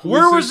all, My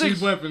where was police-issued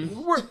it? weapon.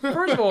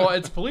 First of all,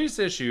 it's police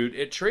issued.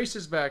 It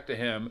traces back to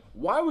him.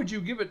 Why would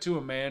you give it to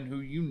a man who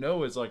you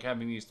know is like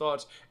having these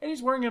thoughts? And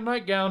he's wearing a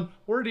nightgown.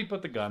 Where did he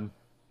put the gun?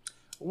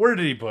 Where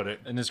did he put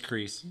it? In his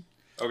crease.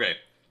 Okay.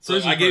 So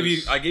Prison I gave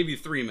purse. you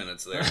 3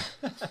 minutes there.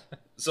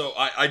 So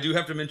I do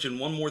have to mention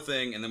one more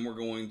thing, and then we're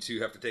going to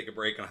have to take a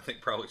break, and I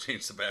think probably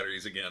change the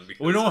batteries again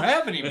because We don't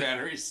have any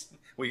batteries.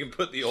 we can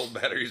put the old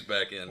batteries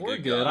back in. We're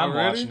Good good. God. I'm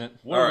Already? watching it.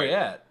 Where are we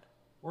Alright. at?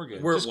 We're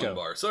good. We're Just at one go.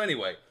 bar. So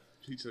anyway,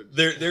 Pizza.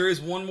 there is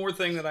one more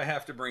thing that I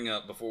have to bring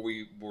up before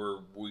we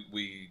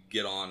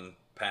get on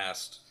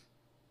past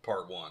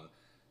part one,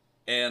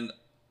 and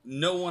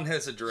no one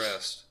has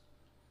addressed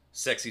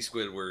Sexy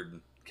Squidward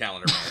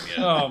Calendar Man yet.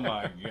 Oh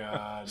my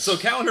god. So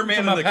Calendar Man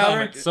in my the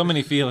powder? comic, So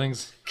many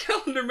feelings.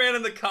 Calendar Man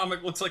in the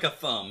comic looks like a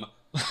thumb.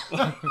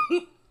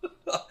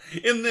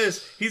 In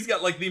this, he's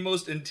got like the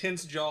most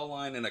intense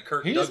jawline and a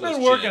Kirk He's Douglas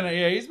been working. chin.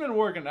 Yeah, he's been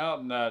working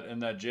out in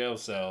that jail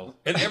cell.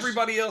 And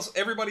everybody else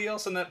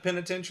in that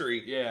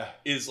penitentiary Yeah.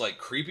 is like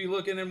creepy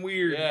looking and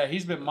weird. Yeah,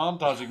 he's been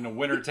montaging the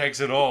winner takes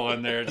it all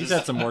in there. He's Just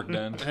had some work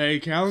done. Hey,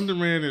 Calendar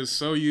Man is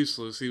so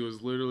useless. He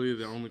was literally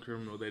the only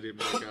criminal they didn't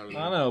make out of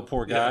I it. know,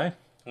 poor guy.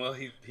 Well,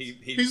 he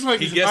He's like,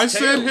 he gets I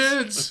said tails.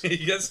 heads. He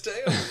gets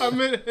tails. I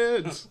meant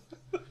heads.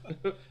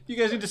 You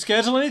guys need to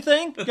schedule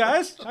anything,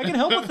 guys? I can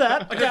help with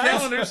that. I got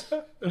guys.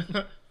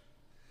 calendars.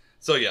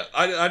 So yeah,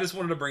 I just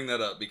wanted to bring that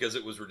up because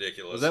it was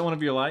ridiculous. Was that one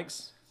of your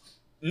likes?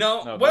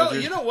 No, No, well,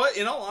 Dodgers. you know what?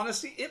 In all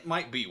honesty, it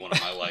might be one of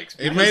my likes.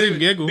 It Because made him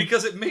giggle.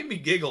 because it made me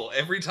giggle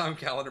every time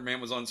Calendar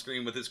Man was on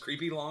screen with his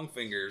creepy long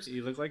fingers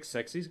You look like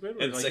sexy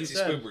Squidward, and like sexy you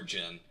said. Squidward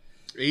chin.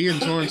 Ian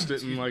Torrance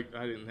didn't like.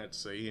 I didn't have to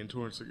say Ian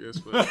Torrance, I guess,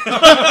 but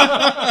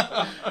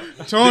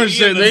Torrance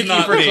The Ian didn't. that's Thank you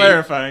not for me.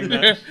 clarifying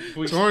that.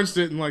 Torrance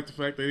didn't like the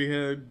fact that he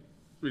had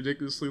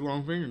ridiculously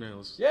long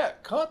fingernails. yeah,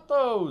 cut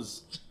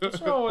those. What's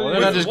wrong with Well, you?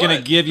 they're not just going to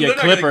what? give you They're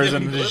not gonna clippers give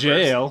in you the clippers.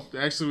 jail.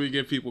 Actually, we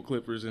give people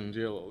clippers in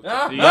jail. All the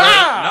Ah! time.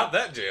 Not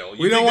that jail.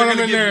 You We don't think want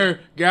they're him in gonna there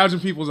gouging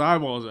people's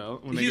eyeballs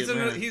out when they He's get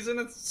in mad. he's in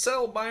a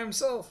cell by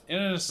himself. In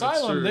an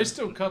asylum, true. they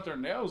still cut their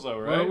nails, though,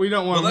 right? Well, we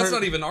don't want Well, him that's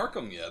hurt- not even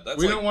Arkham yet. That's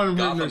We like don't want him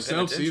hurting Gotham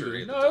themselves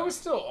Penitentiary either. at the No, it time. was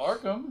still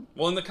Arkham.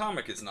 Well, in the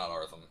comic, it's not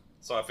Arkham.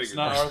 So I figured It's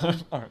not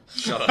Arkham.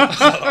 Shut up. It's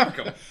not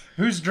Arkham.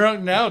 Who's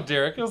drunk now,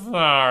 Derek? It's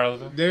not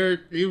Arkham.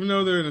 They're even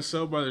though they're in a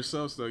cell by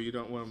themselves, though, you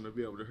don't want them to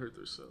be able to hurt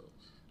themselves.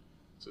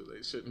 So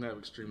they shouldn't have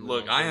extreme.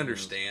 Look, long I fingernails.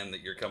 understand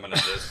that you're coming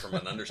at this from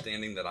an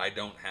understanding that I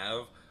don't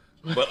have,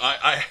 But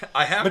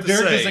I have But to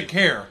Derek say, doesn't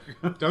care.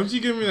 Don't you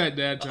give me that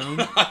dad tone.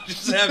 I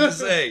just have to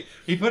say,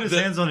 He put his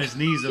hands on his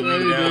knees and Yeah,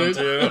 leaned he down did.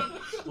 too.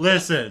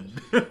 Listen.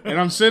 And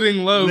I'm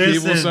sitting low, people,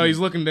 Listen. so he's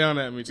looking down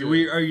at me too.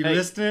 Are you Hey.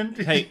 listening?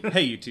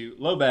 hey, you two,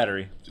 low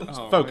battery.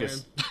 Oh,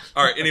 Focus. man.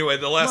 all right. Anyway,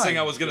 the last My thing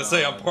I was going to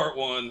say on God. part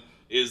one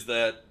is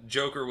that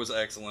Joker was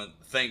excellent.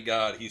 Thank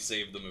God he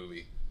saved the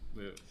movie.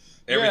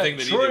 Everything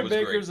that he Troy did was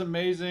Baker's great.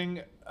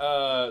 amazing.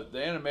 The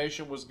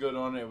animation was good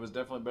on it. It was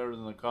definitely better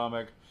than the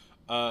comic.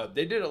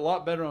 They did a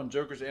lot better on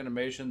Joker's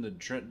animation than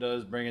Trent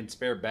does, bringing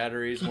spare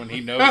batteries when he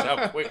knows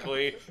how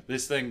quickly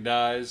this thing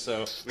dies.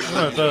 So we just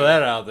want to throw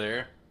that out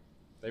there.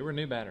 They were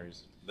new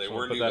batteries. They Just were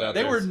wanna new put that out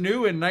They there. were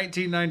new in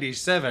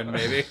 1997,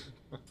 maybe.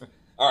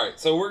 All right,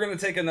 so we're going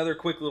to take another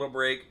quick little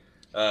break.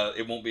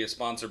 It won't be a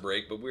sponsor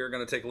break, but we're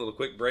going to take a little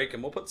quick break,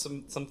 and we'll put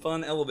some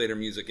fun elevator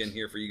music in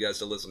here for you guys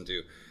to listen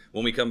to.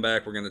 When we come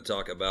back, we're going to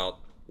talk about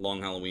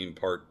Long Halloween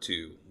Part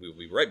 2. We'll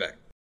be right back.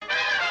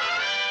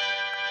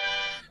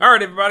 All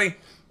right, everybody.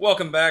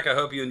 Welcome back. I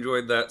hope you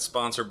enjoyed that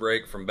sponsor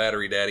break from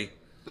Battery Daddy.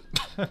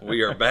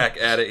 We are back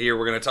at it here.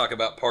 We're going to talk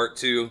about Part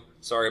 2.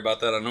 Sorry about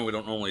that. I know we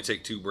don't normally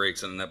take 2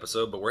 breaks in an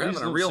episode, but we're having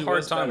a don't real sue hard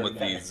us, time Battery with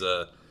Daddy. these...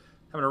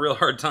 having a real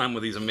hard time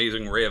with these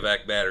amazing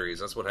Rayovac batteries.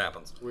 That's what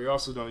happens. We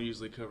also don't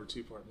usually cover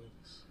 2-part movies.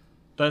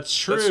 That's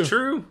true. That's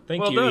true.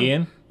 Thank Well you, done.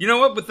 Ian. You know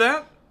what? With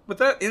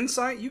that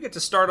insight, you get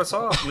to start us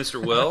off,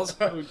 Mr. Wells.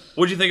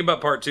 What'd you think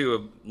about Part 2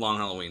 of Long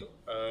Halloween?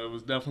 It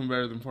was definitely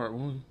better than Part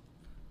 1.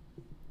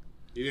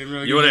 You didn't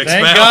really You give wanna me-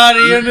 expound? Thank God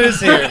Ian is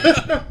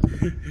here.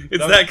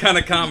 It's that kind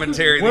of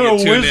commentary that What you a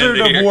tune wizard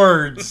in to of hear.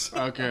 words.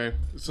 Okay,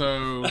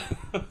 so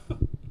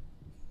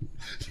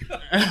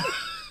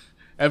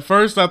at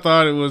first I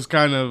thought it was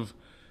kind of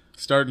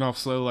starting off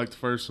slow like the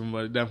first one,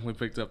 but it definitely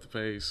picked up the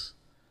pace.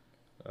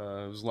 It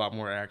was a lot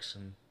more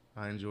action.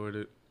 I enjoyed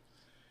it.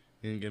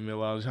 Didn't give me a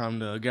lot of time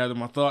to gather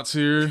my thoughts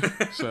here,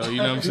 so you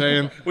know what I'm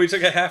saying. We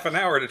took a half an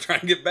hour to try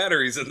and get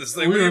batteries in this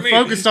thing. We What do were you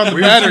mean? focused on the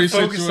We battery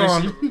should focus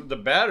situation. on the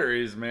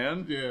batteries,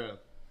 man. Yeah.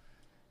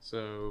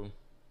 So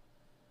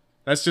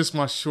that's just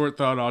my short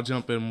thought. I'll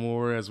jump in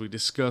more as we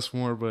discuss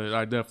more, but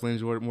I definitely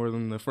enjoyed it more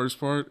than the first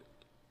part.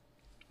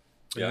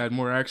 It Yeah. had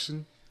more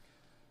action.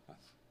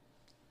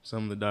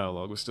 Some of the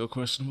dialogue was still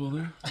questionable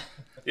there.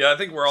 Yeah, I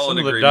think we're all Some in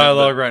of the agreement.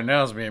 dialogue right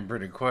now is being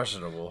pretty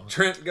questionable. but-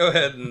 Trent, go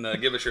ahead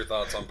and give us your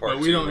thoughts on Part 2.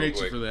 But we don't real hate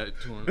quick. you for that,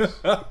 Torrance.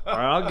 All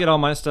right, I'll get all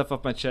my stuff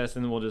off my chest,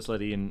 and then we'll just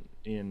let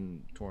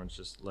Ian Torrance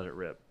just let it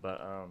rip. But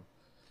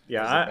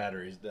yeah, The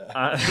batteries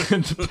die.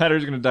 the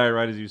battery's gonna die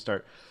right as you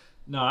start.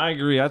 No, I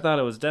agree. I thought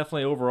it was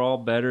definitely overall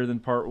better than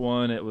Part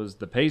 1. It was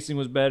the pacing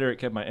was better. It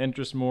kept my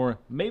interest more.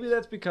 Maybe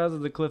that's because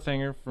of the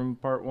cliffhanger from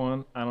Part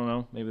 1. I don't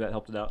know. Maybe that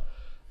helped it out.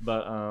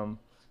 But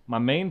my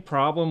main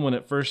problem when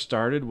it first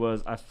started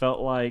was I felt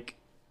like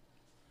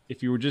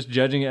if you were just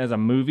judging it as a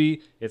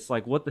movie, it's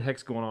like, what the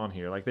heck's going on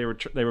here? Like they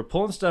were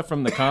pulling stuff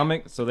from the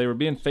comic, so they were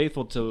being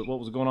faithful to what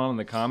was going on in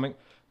the comic.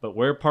 But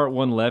where Part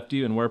 1 left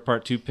you and where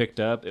Part 2 picked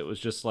up, it was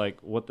just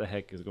like, what the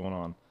heck is going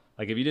on?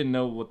 Like if you didn't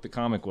know what the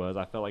comic was,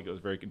 I felt like it was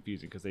very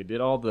confusing because they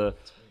did all the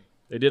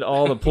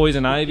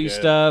Poison Ivy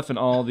stuff and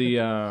all the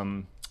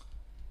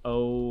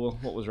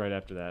what was right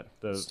after that?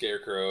 The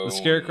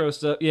Scarecrow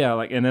stuff. Yeah,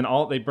 like and then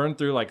they burned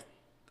through like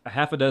a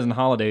half a dozen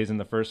holidays in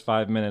the first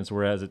 5 minutes,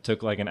 whereas it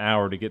took like an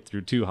hour to get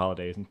through 2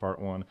 holidays in Part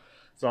 1.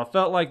 So I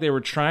felt like they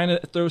were trying to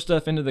throw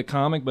stuff into the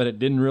comic, but it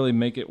didn't really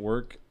make it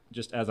work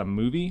just as a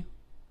movie.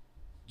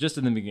 Just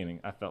in the beginning,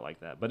 I felt like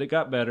that, but it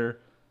got better.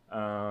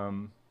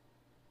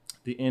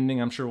 The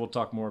ending, I'm sure we'll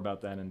talk more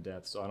about that in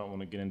depth, so I don't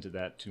want to get into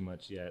that too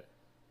much yet.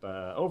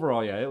 But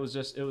overall, yeah, it was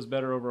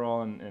better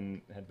overall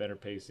and had better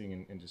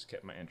pacing and just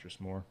kept my interest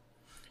more.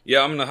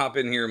 Yeah, I'm gonna hop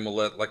in here and we'll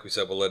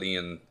let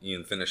Ian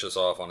finish us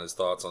off on his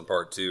thoughts on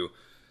Part 2.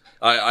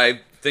 I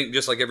think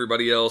just like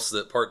everybody else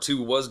that Part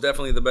 2 was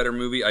definitely the better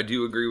movie. I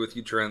do agree with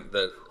you, Trent,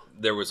 that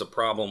there was a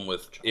problem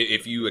with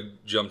if you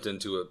had jumped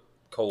into it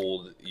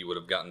cold, you would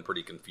have gotten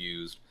pretty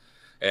confused,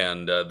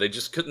 and they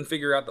just couldn't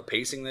figure out the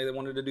pacing they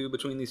wanted to do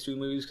between these 2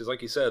 movies. Because,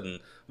 like you said, and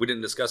we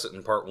didn't discuss it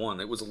in Part 1,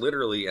 it was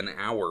literally an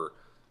hour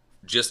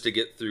just to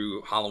get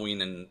through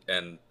Halloween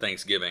and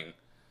Thanksgiving,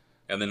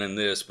 and then in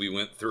this we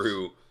went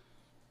through.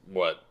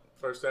 What?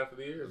 First half of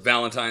the year.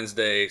 Valentin's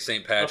Day,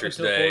 St. Patrick's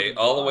until Day, 4th of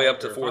all the way July up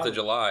to or 4th of Father's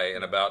July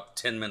in about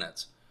 10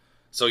 minutes.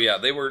 So yeah,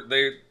 they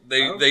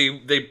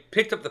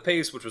picked up the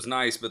pace, which was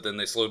nice, but then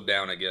they slowed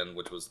down again,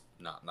 which was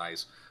not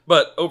nice.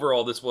 But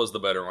overall, this was the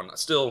better one.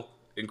 Still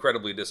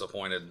incredibly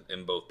disappointed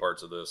in both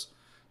parts of this.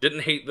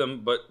 Didn't hate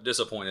them, but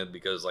disappointed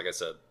because, like I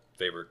said,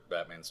 favorite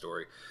Batman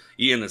story.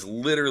 Ian is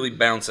literally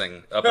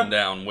bouncing up and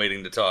down,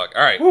 waiting to talk.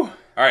 All right, all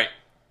right.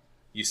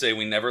 You say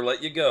we never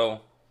let you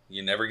go.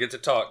 You never get to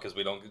talk because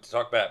we don't get to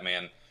talk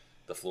Batman.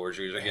 The floor is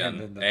yours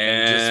again.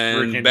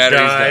 And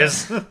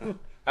batteries down.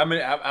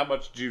 How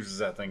much juice does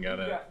that thing got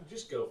in it?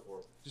 Just go for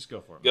it. Just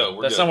go for it. Go.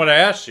 We're That's good. not what I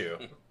asked you.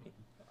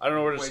 I don't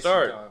know where to Waste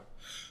start. your time.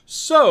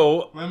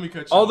 So, Let me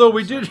cut you although off.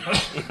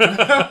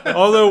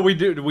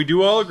 we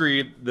do all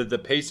agree that the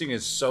pacing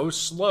is so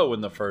slow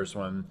in the first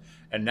one,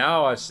 and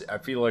now I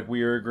feel like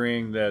we are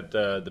agreeing that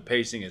the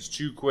pacing is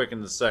too quick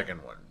in the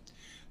second one.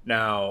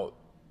 Now,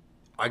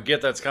 I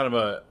get that's kind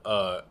of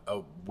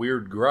a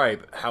weird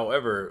gripe.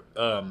 However,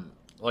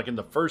 like in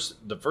the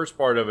first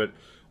part of it,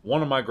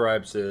 one of my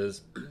gripes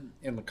is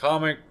in the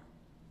comic,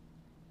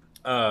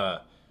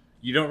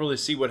 you don't really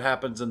see what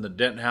happens in the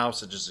Dent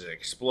house. It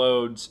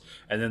explodes,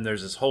 and then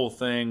there's this whole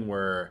thing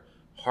where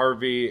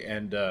Harvey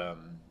and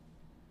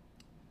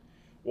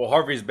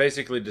Harvey's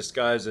basically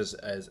disguised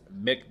as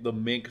Mick the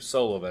Mink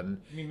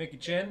Sullivan. You mean Mickey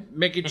Chin?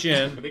 Mickey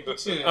Chin.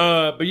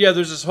 But yeah,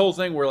 there's this whole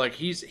thing where like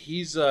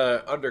he's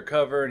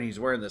undercover and he's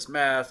wearing this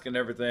mask and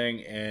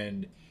everything,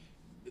 and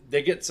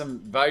they get some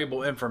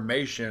valuable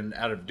information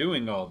out of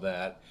doing all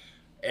that.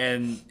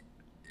 And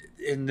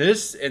in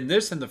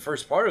the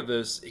first part of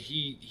this,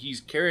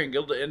 he's carrying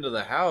Gilda into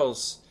the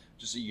house.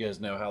 Just so you guys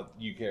know how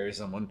you carry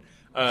someone.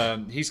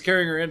 He's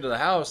carrying her into the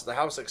house. The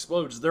house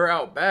explodes. They're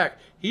out back.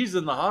 He's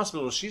in the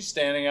hospital. She's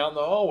standing out in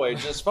the hallway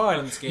just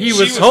fine. He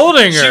was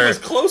holding her. She was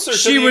closer.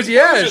 She to the was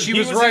explosion. she He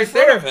was in right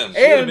front there. of him.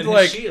 And been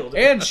like, his shield.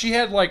 and she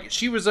had like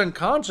she was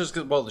unconscious.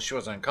 She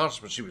wasn't unconscious,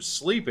 but she was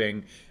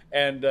sleeping,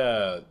 and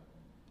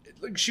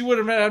like she would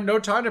have had no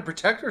time to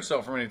protect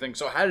herself from anything.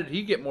 So how did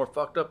he get more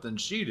fucked up than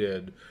she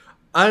did?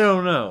 I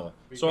don't know.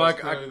 Because So I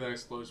clearly that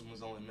explosion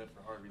was only meant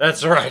for Harvey.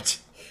 that's right.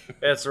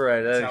 That's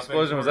right. That how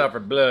explosion things was work. out for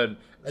blood.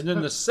 And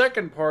then the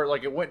second part,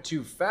 like, it went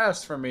too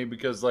fast for me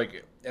because,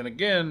 like, and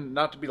again,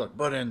 not to be like,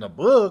 but in the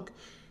book,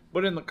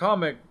 but in the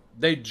comic,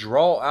 they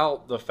draw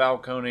out the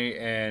Falcone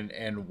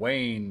and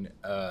Wayne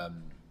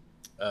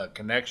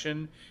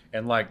connection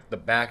and, like, the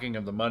backing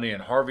of the money.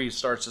 And Harvey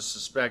starts to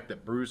suspect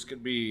that Bruce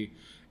could be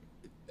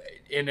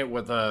in it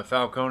with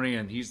Falcone,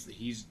 and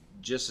he's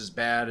just as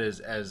bad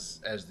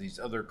as these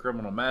other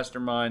criminal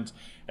masterminds.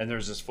 And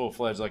there's this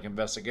full-fledged like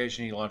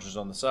investigation he launches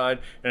on the side.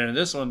 And in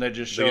this one, they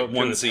just They show get up to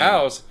one his scene.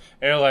 house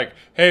and they're like,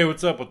 "Hey,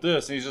 what's up with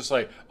this?" And he's just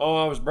like, "Oh,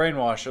 I was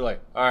brainwashed." They're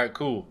like, "All right,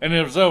 cool," and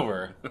it was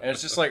over. And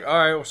it's just like,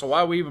 all right, so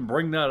why we even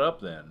bring that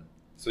up then?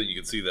 So you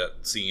could see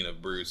that scene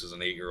of Bruce as an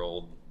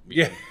 8-year-old.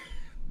 Yeah.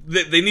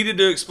 They needed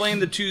to explain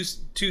the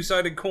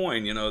two-sided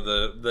coin. You know,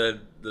 the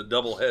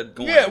double head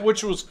coin. Yeah,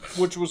 which was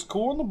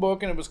cool in the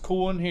book, and it was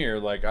cool in here.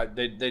 Like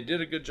they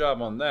did a good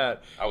job on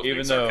that. I was even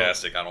being though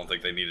sarcastic. I don't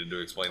think they needed to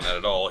explain that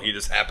at all. He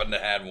just happened to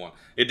have one.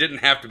 It didn't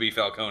have to be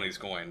Falcone's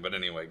coin, but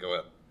anyway, go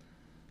ahead.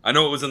 I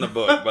know it was in the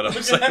book, but I'm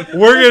saying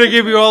we're gonna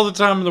give you all the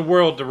time in the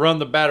world to run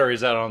the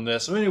batteries out on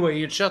this. So anyway,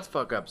 Ian, shut the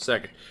fuck up a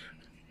second.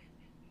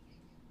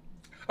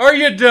 Are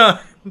you done?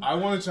 I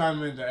want to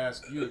chime in to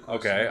ask you a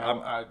question. Okay,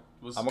 I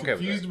was I'm okay with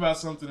confused that. about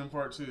something in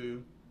part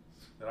 2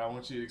 that I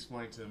want you to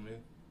explain to me.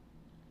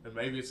 And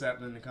maybe it's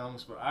happening in the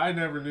comics, but I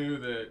never knew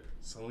that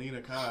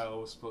Selena Kyle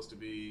was supposed to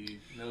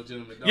be an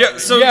illegitimate daughter. Yeah,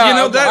 so- you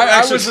know, that I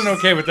actually- wasn't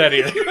okay with that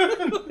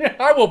either.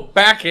 I will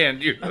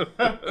backhand you.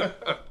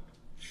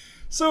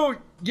 So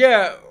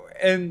yeah,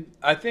 and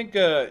I think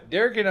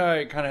Derek and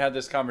I kind of had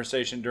this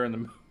conversation during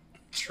the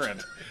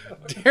Trent.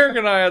 Derek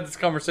and I had this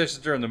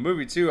conversation during the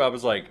movie too. I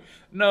was like,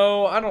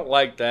 no, I don't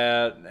like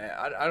that.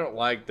 I don't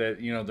like that.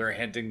 You know, they're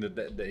hinting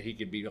that he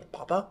could be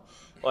Papa.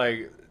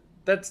 Like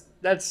that's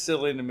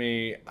silly to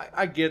me.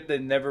 I get they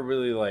never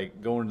really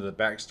like go into the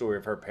backstory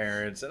of her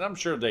parents, and I'm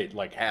sure they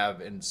like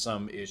have in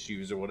some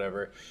issues or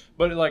whatever.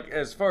 But like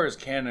as far as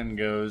canon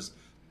goes,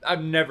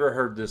 I've never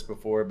heard this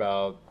before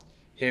about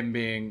him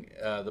being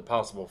the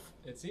possible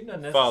It seemed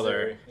unnecessary.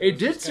 father. It was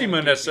did just seem kinda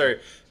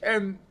unnecessary,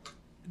 and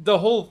the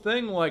whole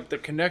thing, like the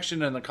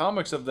connection in the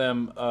comics of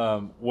them,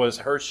 was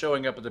her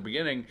showing up at the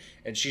beginning,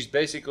 and she's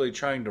basically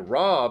trying to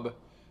rob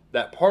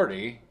that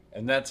party,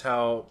 and that's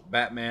how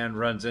Batman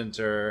runs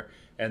into her,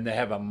 and they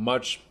have a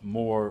much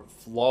more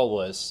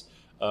flawless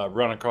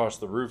run across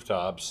the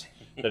rooftops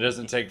that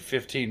doesn't take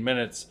 15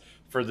 minutes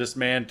for this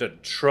man to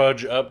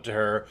trudge up to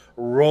her,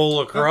 roll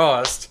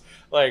across.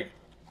 Like,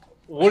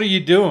 what are you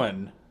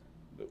doing?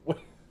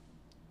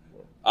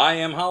 I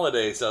am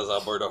Holiday, says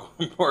Alberto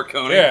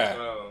Morcone. Yeah.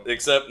 Oh.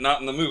 Except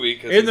not in the movie.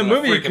 Cause In he's the a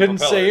movie, he freaking couldn't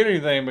propeller. say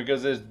anything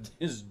because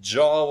his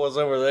jaw was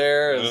over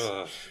there.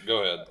 Ugh,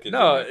 go ahead.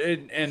 No,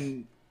 Continue.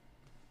 and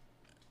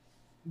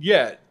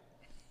yeah,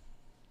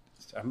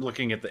 I'm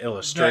looking at the Batman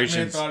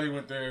illustrations. thought he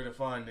went there to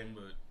find him,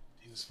 but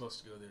he was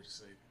supposed to go there to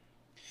save him.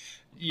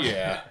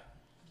 Yeah,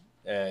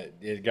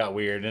 it got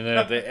weird, and then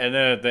at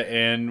the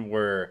end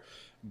where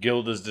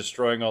Gilda's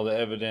destroying all the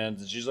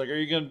evidence, and she's like, "Are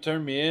you going to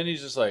turn me in?"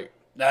 He's just like,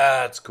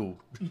 "Nah, it's cool."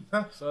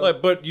 So,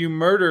 Like, but you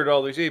murdered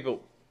all these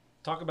people.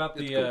 talk about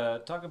the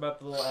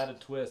little added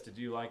twist. Did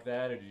you like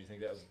that, or did you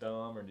think that was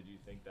dumb, or did you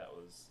think that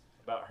was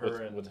about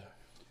her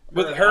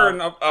With her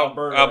and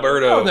Alberto.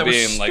 Alberto Oh, that was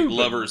being like stupid.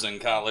 lovers in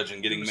college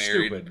and getting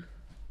married. Stupid.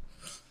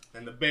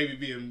 And the baby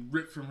being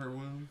ripped from her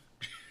womb.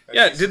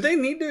 Yeah, did they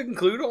need to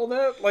include all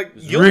that? Like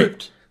Gilda,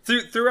 Ripped.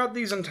 throughout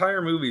these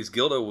entire movies,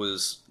 Gilda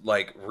was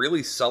like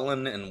really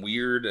sullen and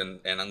weird and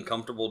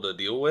uncomfortable to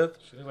deal with.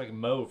 She looked like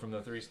Mo from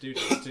the Three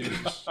Stooges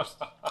too.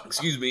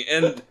 Excuse me.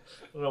 And I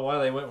don't know why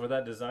they went for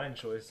that design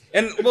choice.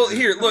 well,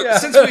 here, look, Yeah.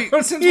 since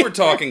we're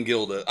talking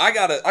Gilda, I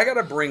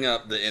gotta bring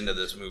up the end of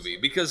this movie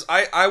because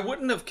I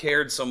wouldn't have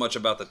cared so much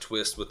about the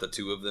twist with the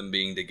two of them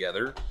being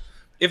together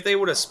if they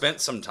would have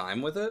spent some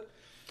time with it.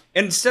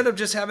 instead of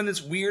just having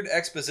this weird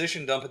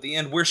exposition dump at the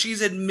end where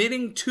she's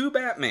admitting to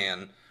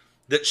Batman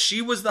that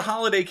she was the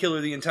holiday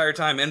killer the entire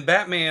time, and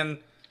Batman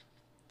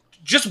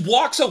just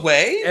walks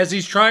away. As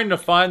he's trying to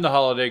find the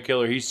holiday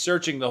killer, he's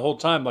searching the whole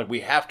time. Like, we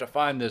have to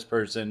find this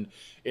person.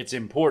 It's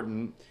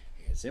important.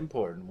 It's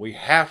important. We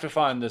have to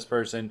find this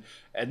person.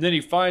 And then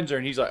he finds her,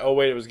 and he's like, "Oh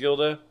wait, it was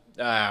Gilda.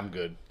 I'm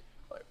good."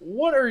 Like,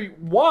 what are you?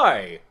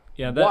 Why?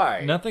 Yeah,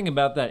 why? Nothing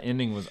about that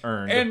ending was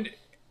earned.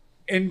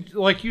 And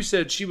like you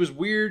said, she was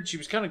weird. She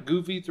was kind of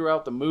goofy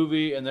throughout the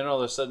movie, and then all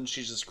of a sudden,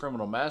 she's this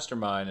criminal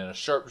mastermind and a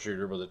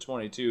sharpshooter with a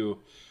 .22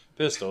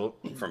 pistol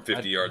From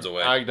 50 yards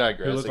away. I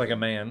digress. Who looked like a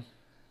man.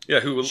 Yeah,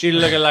 who She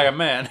looked like a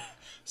man.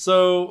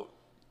 So,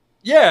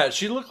 yeah,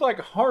 she looked like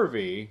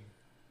Harvey,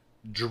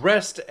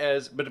 dressed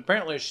as, but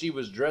apparently she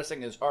was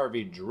dressing as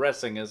Harvey,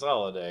 dressing as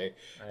Holiday,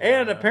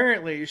 and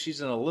apparently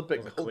she's an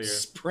Olympic gold clear.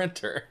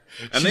 sprinter.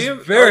 And She's they-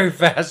 very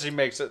fast. She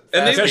makes it.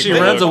 And fast. they- She they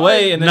runs implied-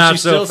 away and then Not she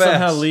so still fast.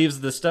 somehow leaves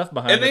the stuff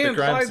behind and they at the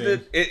crime implied scene.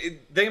 that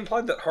they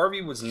implied that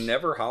Harvey was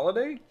never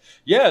Holiday.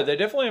 Yeah, they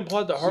definitely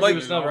implied that Harvey Like-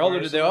 was never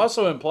Holiday. They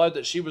also implied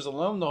that she was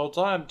alone the whole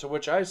time. To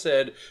which I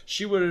said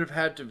she would have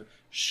had to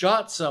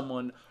shot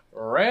someone,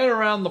 ran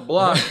around the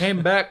block,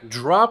 came back,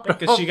 dropped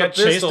Because off she the got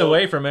chased pistol,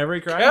 away from every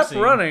crime kept scene.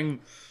 running.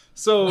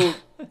 So,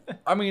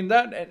 I mean,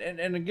 that,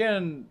 and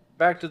again,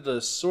 back to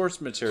the source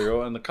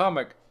material and the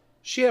comic,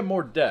 she had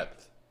more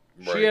depth.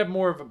 Right. She had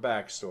more of a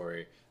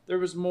backstory. There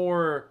was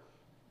more.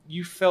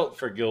 You felt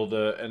for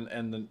Gilda,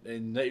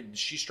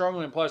 she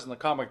strongly implies in the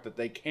comic that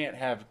they can't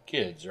have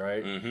kids,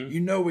 right? Mhm. You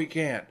know we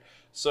can't.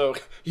 So,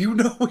 you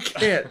know we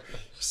can't.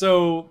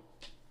 So,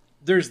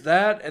 there's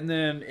that, and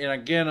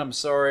again, I'm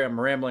sorry, I'm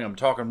rambling, I'm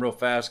talking real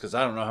fast because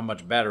I don't know how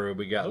much battery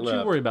we got Don't left.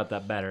 you worry about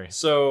that battery.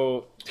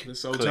 So,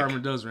 This old Click. timer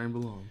does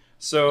ramble on.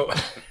 so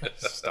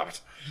stop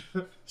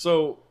it.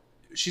 So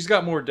she's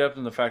got more depth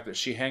in the fact that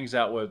she hangs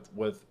out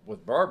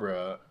with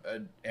Barbara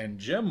and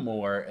Jim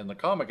more in the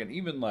comic, and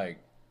even like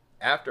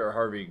after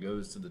Harvey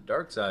goes to the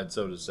dark side,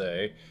 so to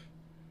say.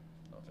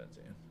 No offense,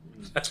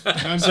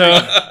 Ian. None So,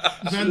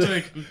 taken. None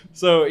taken.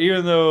 so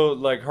even though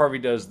like Harvey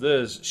does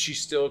this, she's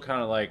still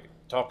kind of like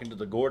talking to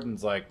the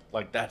Gordons like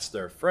that's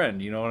their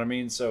friend. You know what I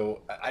mean?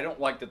 So I don't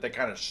like that they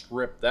kind of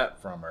strip that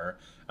from her.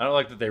 I don't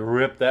like that they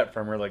rip that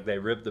from her like they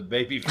ripped the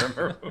baby from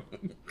her.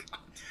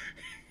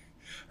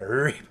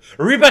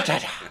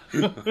 Ribatata.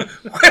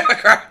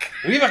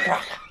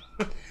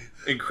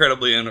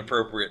 Incredibly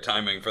inappropriate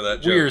timing for that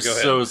joke. We are Go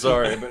ahead. so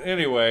sorry. But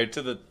anyway,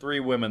 to the 3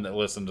 women that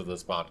listen to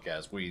this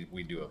podcast, we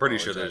do apologize. Pretty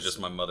sure there's just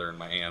my mother and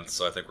my aunts,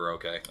 so I think we're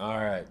okay. All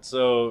right,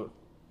 so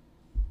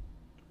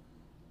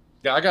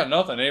yeah, I got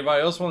nothing.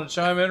 Anybody else want to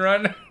chime in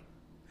right now?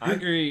 I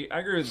agree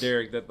with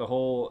Derek that the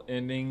whole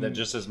ending That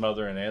just his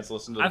mother and aunts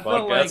listen to the I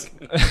felt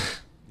podcast. like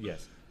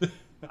yes.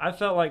 I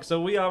felt like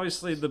so we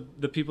obviously the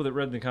people that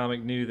read the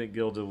comic knew that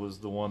Gilda was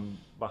the one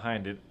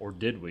behind it, or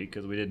did we?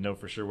 Because we didn't know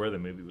for sure where the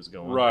movie was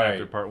going Right.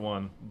 after part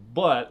 1.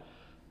 But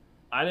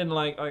I didn't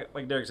like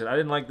Derek said, I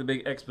didn't like the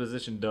big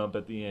exposition dump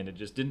at the end. It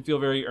just didn't feel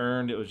very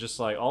earned. It was just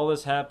like all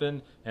this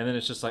happened, and then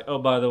it's just like, oh,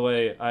 by the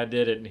way, I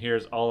did it, and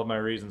here's all of my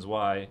reasons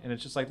why. And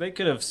it's just like they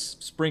could have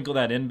sprinkled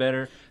that in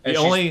better. And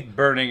she's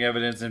burning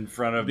evidence in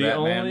front of The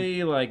Batman.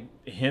 only like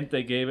hint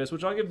they gave us,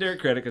 which I'll give Derek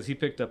credit because he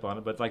picked up on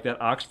it, but like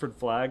that Oxford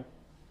flag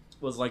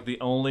was like the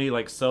only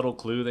like subtle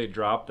clue they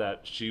dropped that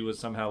she was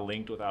somehow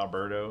linked with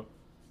Alberto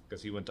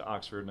because he went to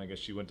Oxford and I guess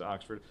she went to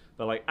Oxford.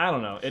 But like I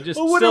don't know, it just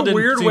Well, what still a didn't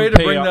weird seem way to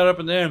pay bring off. that up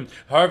in the end.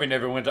 Harvey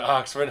never went to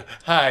Oxford.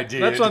 I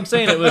did. That's what I'm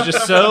saying. It was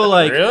just so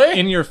like Really?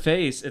 in your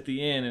face at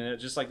the end, and it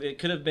just like it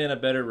could have been a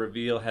better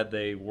reveal had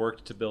they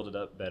worked to build it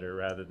up better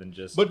rather than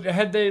just. But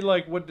had they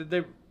like, what did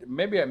they?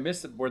 Maybe I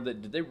missed it.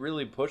 Did they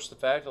really push the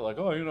fact that like,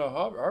 oh, you know,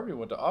 Harvey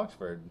went to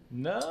Oxford?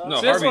 no, No,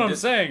 See, that's Harvey what I'm did-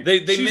 saying.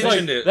 they She's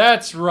mentioned like, it.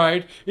 That's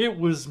right. It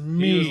was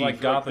me. was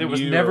like Gotham It was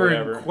U or never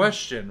whatever. in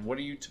question. What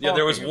are you talking Yeah,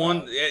 there was about? one,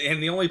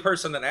 and the only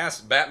person that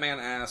asked, Batman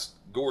asked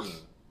Gordon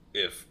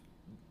if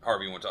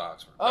Harvey went to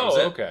Oxford. That was Oh,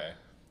 it. okay.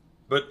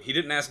 But he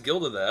didn't ask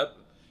Gilda that.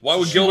 Why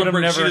would She Gilda would have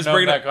bring never she just known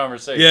bring that it?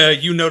 conversation. Yeah,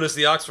 you noticed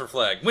the Oxford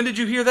flag. When did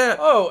you hear that?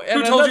 Oh,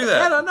 and Who told you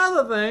that? And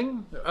another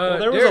thing. Well,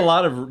 there was a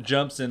lot of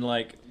jumps in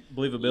like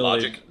believability,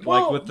 Logic. like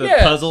Well, with the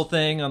yeah. puzzle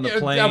thing on the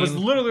plane. That was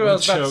literally what I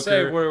was with about to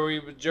say. Joker.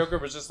 Where Joker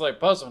was just like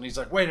puzzle, and he's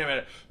like, "Wait a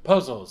minute,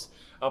 puzzles."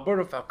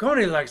 Alberto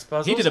Falcone likes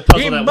puzzles. He did a puzzle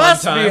He that one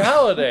must be time.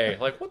 Holiday.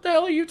 Like, what the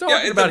hell are you talking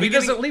at the about? He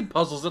beginning- doesn't leave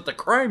puzzles at the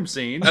crime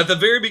scene. At the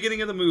very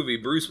beginning of the movie,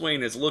 Bruce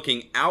Wayne is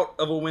looking out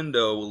of a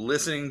window,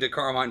 listening to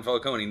Carmine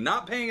Falcone,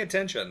 not paying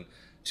attention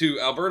to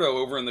Alberto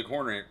over in the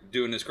corner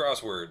doing his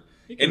crossword.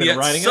 He could have been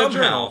writing in a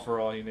journal for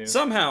all you knew.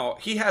 Somehow,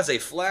 he has a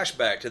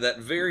flashback to that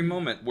very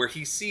moment where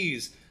he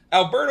sees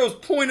Alberto's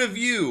point of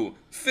view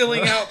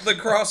filling out the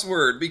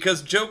crossword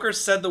because Joker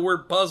said the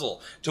word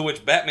puzzle, to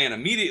which Batman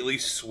immediately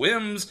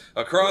swims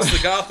across the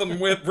Gotham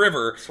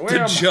River to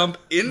Swim. jump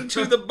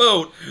into the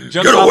boat.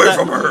 Jumps Get off away that-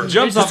 from her!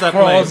 Jumps off that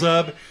crawls plane.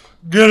 up.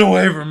 Get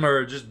away from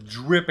her! Just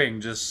dripping,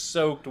 just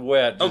soaked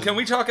wet. Oh, just can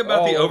we talk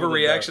about the all over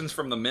overreactions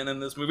from the men in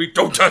this movie?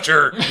 Don't touch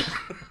her!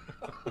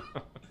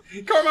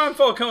 Carmine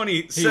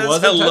Falcone says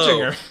wasn't touching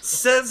hello. her.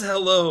 Says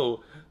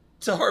hello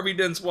to Harvey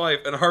Dent's wife,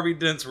 and Harvey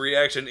Dent's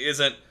reaction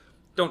isn't,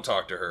 "Don't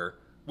talk to her.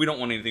 We don't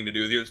want anything to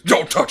do with you.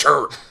 Don't touch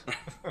her."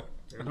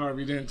 And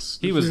Harvey Dent's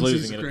He was defense,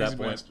 losing he's a it at that crazy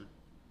point. bastard.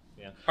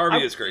 Yeah.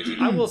 Harvey is crazy.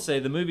 I will say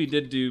the movie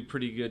did do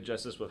pretty good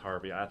justice with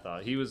Harvey. I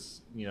thought he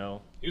was, He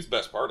was the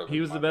best part of it. he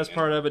was the best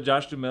part of it.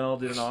 Josh Duhamel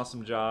did an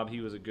awesome job. He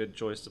was a good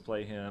choice to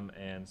play him,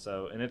 and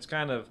it's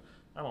kind of,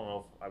 I don't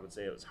know if I would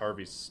say it was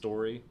Harvey's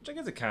story, which I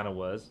guess it kind of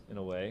was in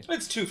a way.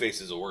 It's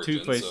Two-Face's origin.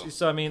 Two-Face. So.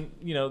 So I mean,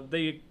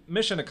 they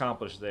mission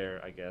accomplished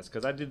there, I guess,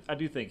 because I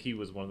do think he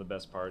was one of the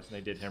best parts, and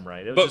they did him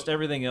right. It was But- just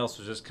everything else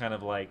was just kind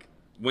of like.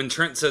 When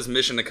Trent says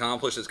mission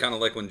accomplished, it's kind of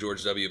like when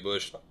George W.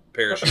 Bush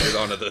parachuted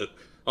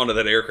onto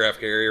that aircraft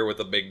carrier with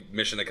a big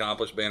mission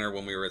accomplished banner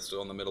when we were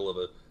still in the middle of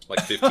a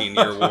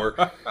 15-year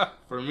war.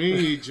 For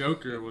me,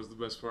 Joker was the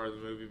best part of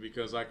the movie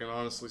because I can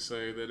honestly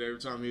say that every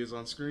time he was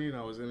on screen,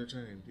 I was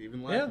entertained,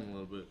 even laughing a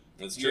little bit.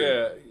 That's true.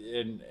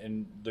 Yeah,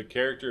 and the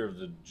character of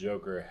the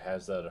Joker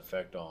has that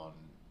effect on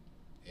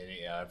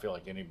any. I feel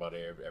like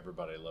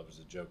everybody loves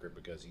the Joker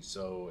because he's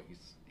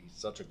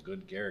such a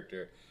good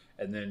character,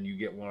 and then you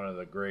get one of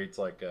the greats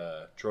like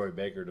Troy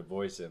Baker to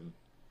voice him.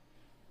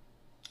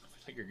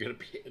 I think you're gonna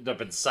end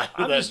up inside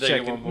of I'm that just thing at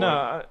checking. one point. No,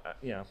 I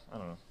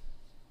don't know.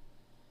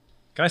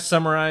 Can I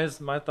summarize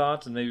my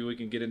thoughts and maybe we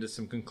can get into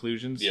some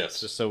conclusions? Yes.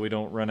 Just so we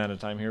don't run out of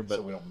time here. But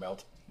so we don't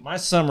melt. my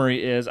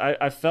summary is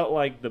I felt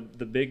like the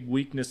big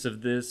weakness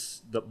of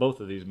both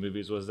of these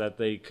movies was that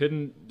they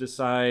couldn't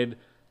decide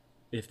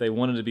if they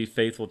wanted to be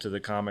faithful to the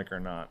comic or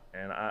not.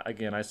 And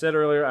I said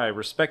earlier, I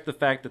respect the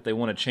fact that they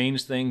want to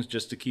change things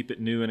just to keep it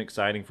new and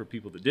exciting for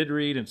people that did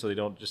read, and so they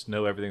don't just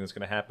know everything that's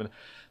going to happen.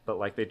 But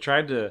like they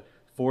tried to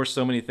force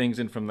so many things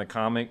in from the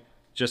comic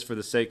just for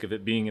the sake of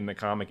it being in the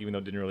comic, even though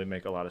it didn't really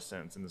make a lot of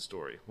sense in the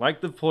story.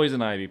 Like the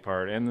Poison Ivy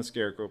part and the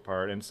Scarecrow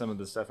part and some of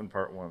the stuff in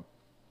part one.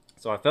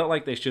 So I felt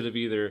like they should have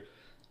either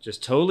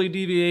just totally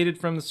deviated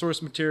from the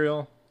source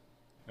material.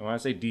 And when I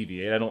say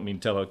deviate, I don't mean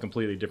tell a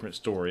completely different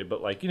story,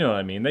 but like, you know what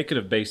I mean? They could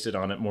have based it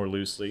on it more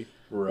loosely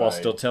while Right.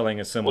 still telling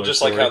a similar Well, just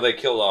story. like how they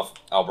killed off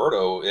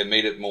Alberto, it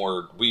made it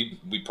more. We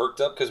perked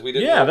up because we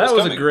didn't. Yeah, know that what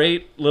was coming. a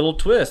great little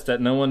twist that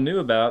no one knew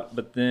about,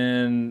 but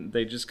then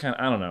they just kind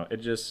of, I don't know, it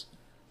just...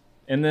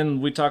 And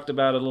then we talked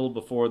about it a little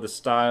before, the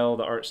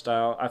art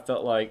style. I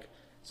felt like,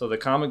 so the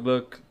comic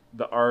book,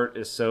 the art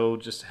is so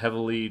just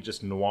heavily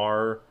just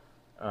noir.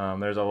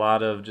 There's a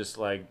lot of just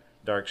like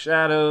dark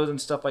shadows and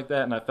stuff like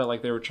that, and I felt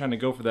like they were trying to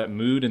go for that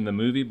mood in the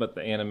movie, but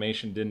the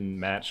animation didn't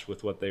match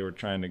with what they were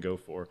trying to go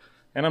for.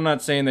 And I'm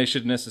not saying they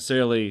should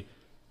necessarily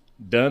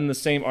done the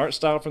same art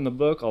style from the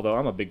book, although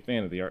I'm a big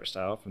fan of the art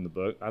style from the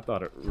book. I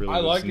thought it really I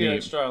was like neat. the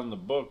art style in the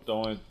book. The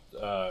only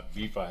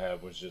beef I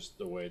have was just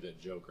the way that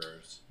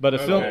Joker's. But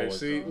a Okay,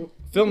 see,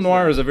 film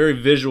noir is a very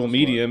visual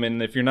medium,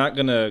 and if you're not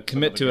going to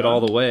commit to it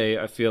all the way,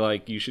 I feel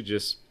like you should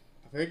just...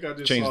 I think I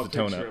just Change saw the a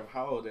tone picture up. of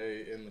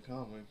Holiday in the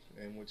comic,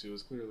 in which it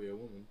was clearly a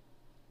woman.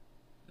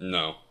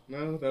 No.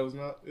 No, that was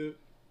not it.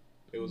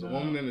 It was a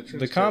woman in a trench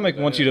The coat comic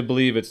with wants a you to hat.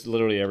 believe it's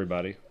literally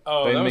everybody.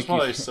 Oh, They that was make you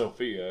probably feel-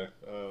 Sophia.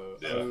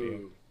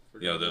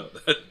 Yeah, the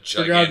Forgot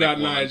gigantic about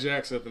woman. Nia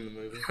Jax up in the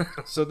movie.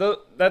 So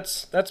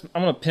that's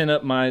I'm gonna pin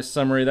up my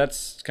summary.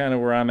 That's kind of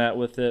where I'm at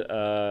with it.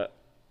 I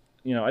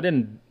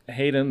didn't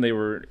hate them. They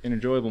were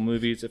enjoyable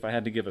movies. If I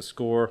had to give a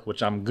score,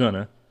 which I'm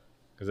gonna,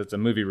 because it's a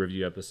movie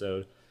review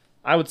episode,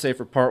 I would say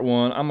for part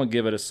one, I'm gonna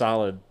give it a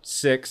solid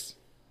 6,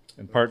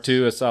 and part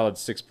two a solid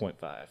 6.5.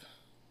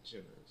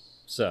 Generous.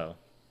 So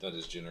That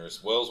is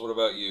generous. Wells, what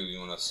about you? You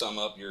want to sum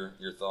up your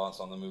thoughts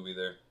on the movie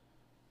there?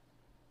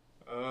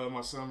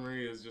 My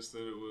summary is just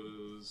that it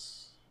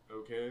was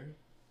okay.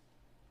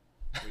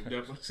 We've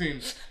definitely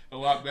seen a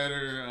lot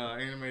better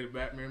animated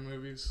Batman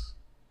movies.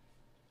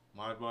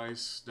 My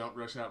advice: don't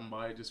rush out and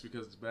buy it just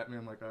because it's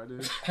Batman, like I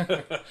did.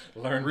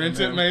 learn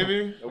Rent it,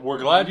 maybe. We're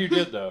glad you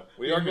did, though.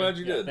 We are glad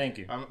you did. Thank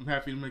you. I'm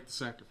happy to make the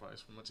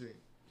sacrifice for my team.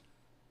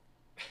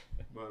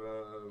 But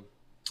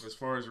as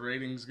far as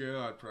ratings go,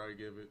 I'd probably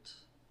give it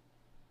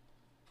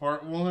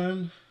part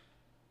one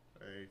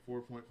a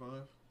 4.5.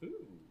 Ooh.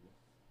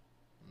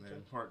 And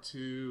then part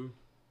two,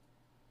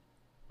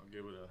 I'll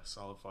give it a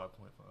solid 5.5.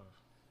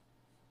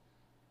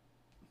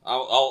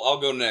 I'll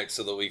go next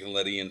so that we can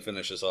let Ian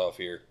finish us off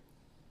here.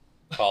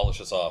 Polish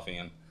us off,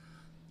 Ian.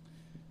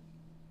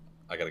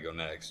 I gotta go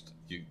next.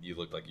 You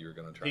look like you were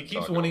gonna try. He and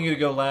keeps talk wanting over you to me.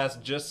 go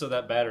last just so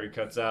that battery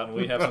cuts out and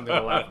we have something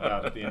to laugh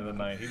about at the end of the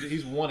night.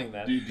 He's wanting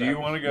that. Do you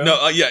want to go?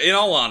 No, yeah. In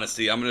all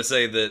honesty, I'm going to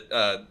say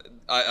that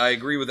I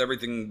agree with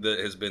everything that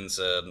has been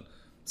said.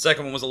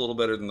 Second one was a little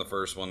better than the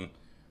first one.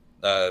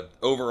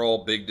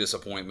 Overall, big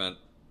disappointment.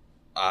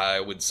 I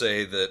would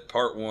say that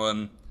part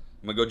one,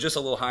 I'm going to go just a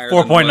little higher.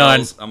 4.9. Than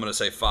Wells. I'm going to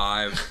say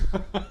 5.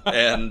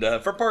 And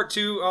for part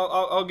two,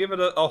 I'll give it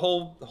a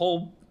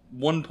whole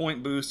 1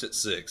 point boost at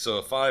 6. So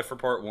a 5 for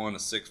part one, a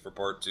 6 for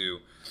part two.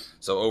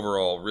 So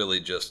overall, really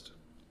just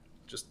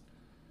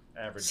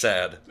Average.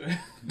 sad.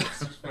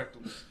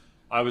 Disrespectful.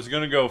 I was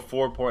gonna go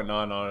 4.9.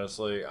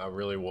 Honestly, I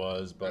really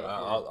was, but Yeah,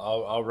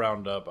 I'll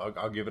round up.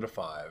 I'll give it a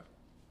 5.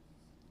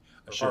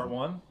 For part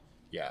one?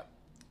 Yeah,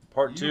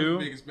 Part You're the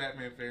 2. biggest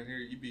Batman fan here.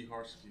 You'd be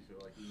harsh if you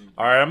feel like you need.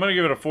 All right, I'm gonna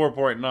give it a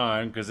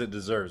 4.9 because it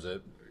deserves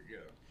it. There you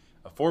go.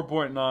 A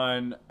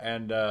 4.9,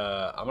 and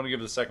I'm gonna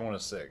give the second one a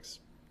 6.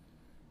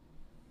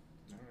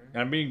 All right.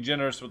 And I'm being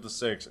generous with the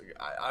 6.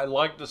 I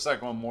like the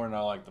second one more than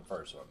I like the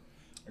first one,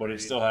 but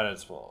it still had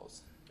its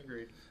flaws.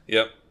 Agreed.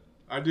 Yep.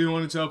 I do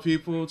want to tell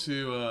people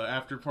to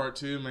after part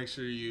 2, make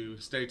sure you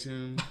stay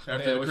tuned after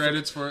Yeah, the we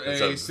credits for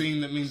It's a a-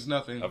 scene that means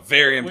nothing. A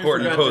very We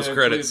important forgot to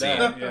post-credit include scene.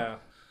 that, Yeah.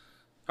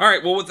 All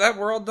right, well, with that,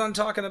 we're all done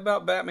talking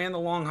about Batman: The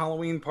Long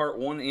Halloween Part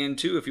 1 and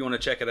 2. If you want to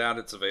check it out,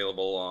 it's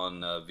available on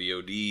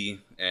VOD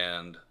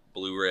and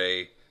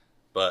Blu-ray.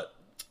 But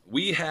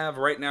we have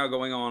right now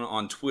going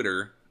on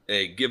Twitter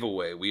a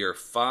giveaway. We are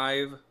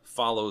 5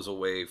 follows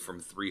away from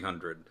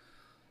 300.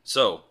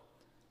 So,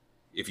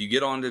 if you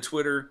get onto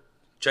Twitter,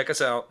 check us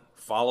out,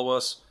 follow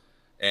us,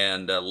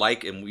 and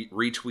like and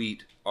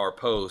retweet our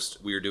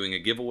post. We are doing a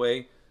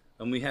giveaway,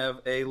 and we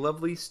have a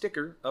lovely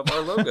sticker of our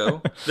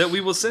logo that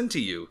we will send to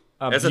you.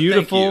 As a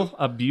thank you.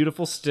 A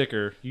beautiful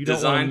sticker. You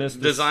don't want to miss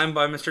this. Designed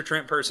by Mr.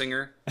 Trent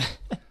Persinger.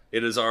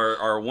 It is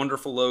our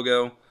wonderful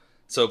logo.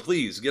 So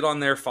please get on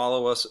there,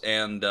 follow us,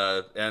 and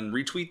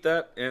retweet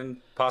that,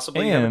 and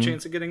possibly have a And-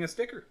 chance of getting a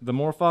sticker. The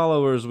more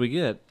followers we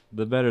get,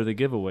 the better the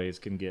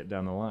giveaways can get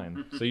down the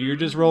line. So you're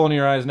just rolling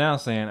your eyes now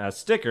saying a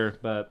sticker,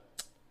 but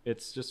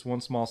it's just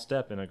one small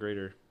step in a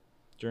greater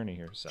journey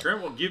here. So.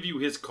 Trent will give you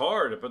his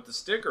card to put the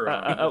sticker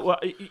on.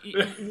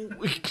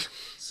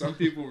 Some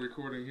people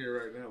recording here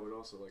right now would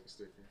also like a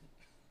sticker.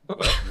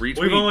 Retweet.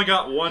 We've only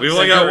got one. We've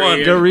only got sticker, one.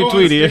 Ian. Go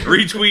retweet it.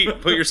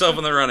 Retweet. Put yourself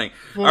in the running.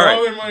 Pull All right.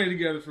 all their money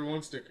together for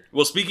one sticker.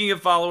 Well, speaking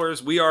of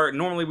followers, we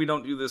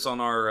don't do this on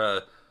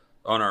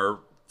our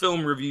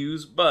film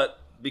reviews, but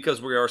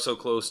because we are so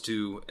close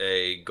to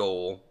a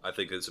goal, I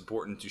think it's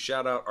important to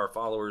shout out our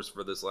followers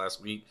for this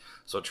last week.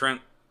 So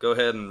Trent, go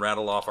ahead and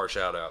rattle off our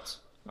shout outs.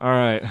 All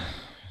right.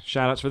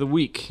 Shout outs for the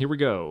week. Here we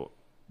go.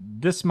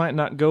 This Might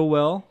Not Go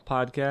Well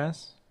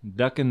podcast,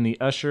 Duckin' the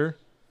Usher,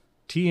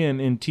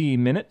 TMNT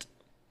Minute,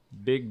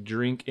 Big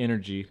Drink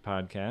Energy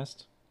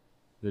podcast,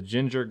 the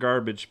Ginger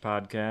Garbage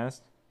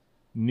podcast,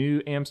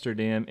 New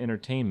Amsterdam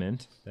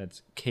Entertainment,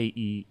 that's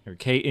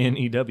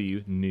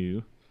KNEW,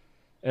 new,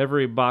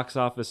 Every Box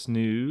Office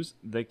News,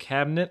 The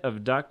Cabinet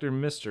of Dr.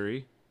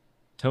 Mystery,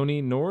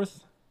 Tony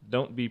North,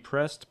 Don't Be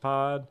Pressed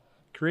Pod,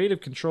 Creative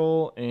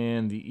Control,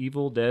 and the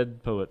Evil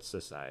Dead Poets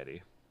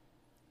Society.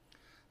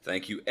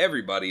 Thank you,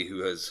 everybody who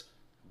has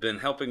been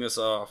helping us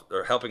out.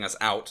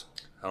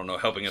 I don't know,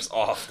 helping us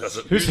off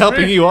doesn't. Who's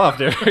helping you off,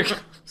 Derek?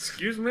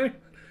 Excuse me?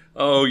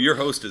 Oh, your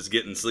host is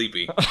getting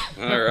sleepy.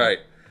 All right.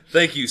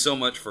 Thank you so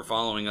much for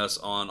following us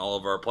on all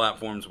of our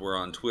platforms. We're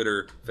on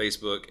Twitter,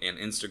 Facebook, and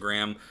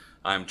Instagram.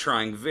 I'm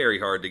trying very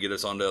hard to get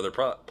us onto other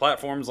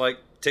platforms like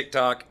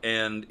TikTok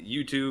and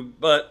YouTube,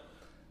 but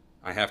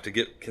I have to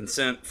get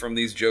consent from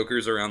these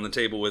jokers around the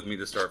table with me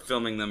to start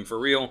filming them for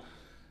real.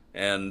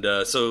 And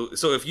so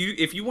if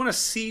you want to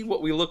see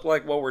what we look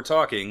like while we're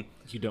talking,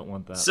 You don't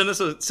want that. send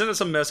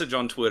us a message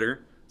on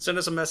Twitter, send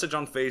us a message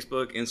on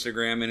Facebook,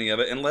 Instagram, any of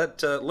it, and let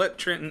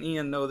Trent and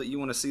Ian know that you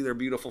want to see their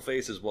beautiful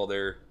faces while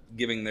they're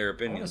giving their I want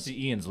to opinions.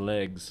 see Ian's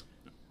legs.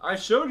 I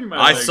showed you my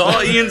I legs.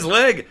 saw Ian's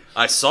leg.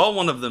 I saw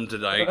one of them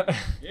tonight.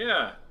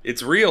 Yeah.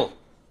 It's real.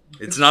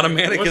 It's not a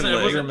mannequin It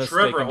leg. wasn't You're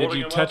Trevor mistaken. Did holding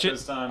you him touch up it?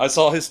 this time. I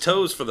saw his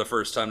toes for the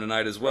first time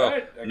tonight as well.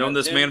 Right, I Known got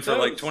this man damn for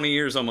like toes. 20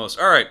 years almost.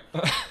 All right.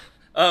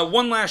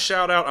 One last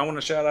shout out. I want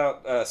to shout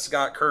out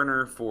Scott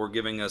Kerner for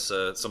giving us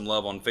some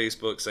love on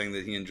Facebook, saying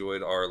that he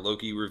enjoyed our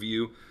Loki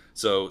review.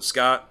 So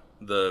Scott,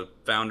 the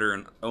founder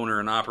and owner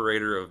and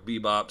operator of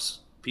Bebop's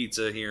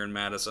Pizza here in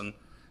Madison,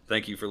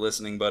 thank you for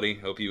listening, buddy.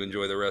 Hope you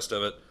enjoy the rest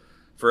of it.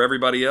 For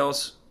everybody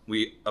else,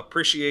 we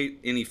appreciate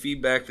any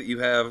feedback that you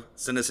have.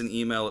 Send us an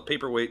email at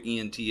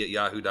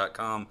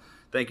paperweightent@yahoo.com.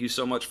 Thank you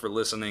so much for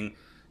listening,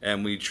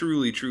 and we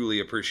truly, truly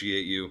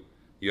appreciate you.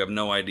 You have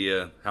no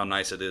idea how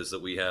nice it is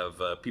that we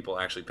have people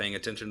actually paying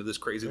attention to this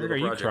crazy Eric, little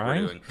are you project we're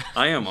crying? doing.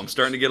 I am. I'm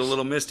starting to get a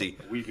little misty.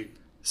 Weeping.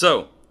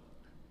 So,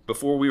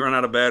 before we run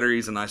out of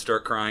batteries and I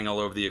start crying all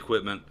over the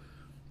equipment,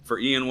 for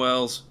Ian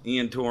Wells,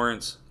 Ian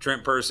Torrance,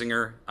 Trent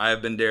Persinger, I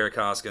have been Derek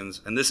Hoskins,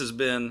 and this has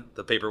been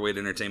the Paperweight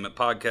Entertainment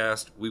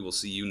Podcast. We will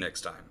see you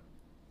next time.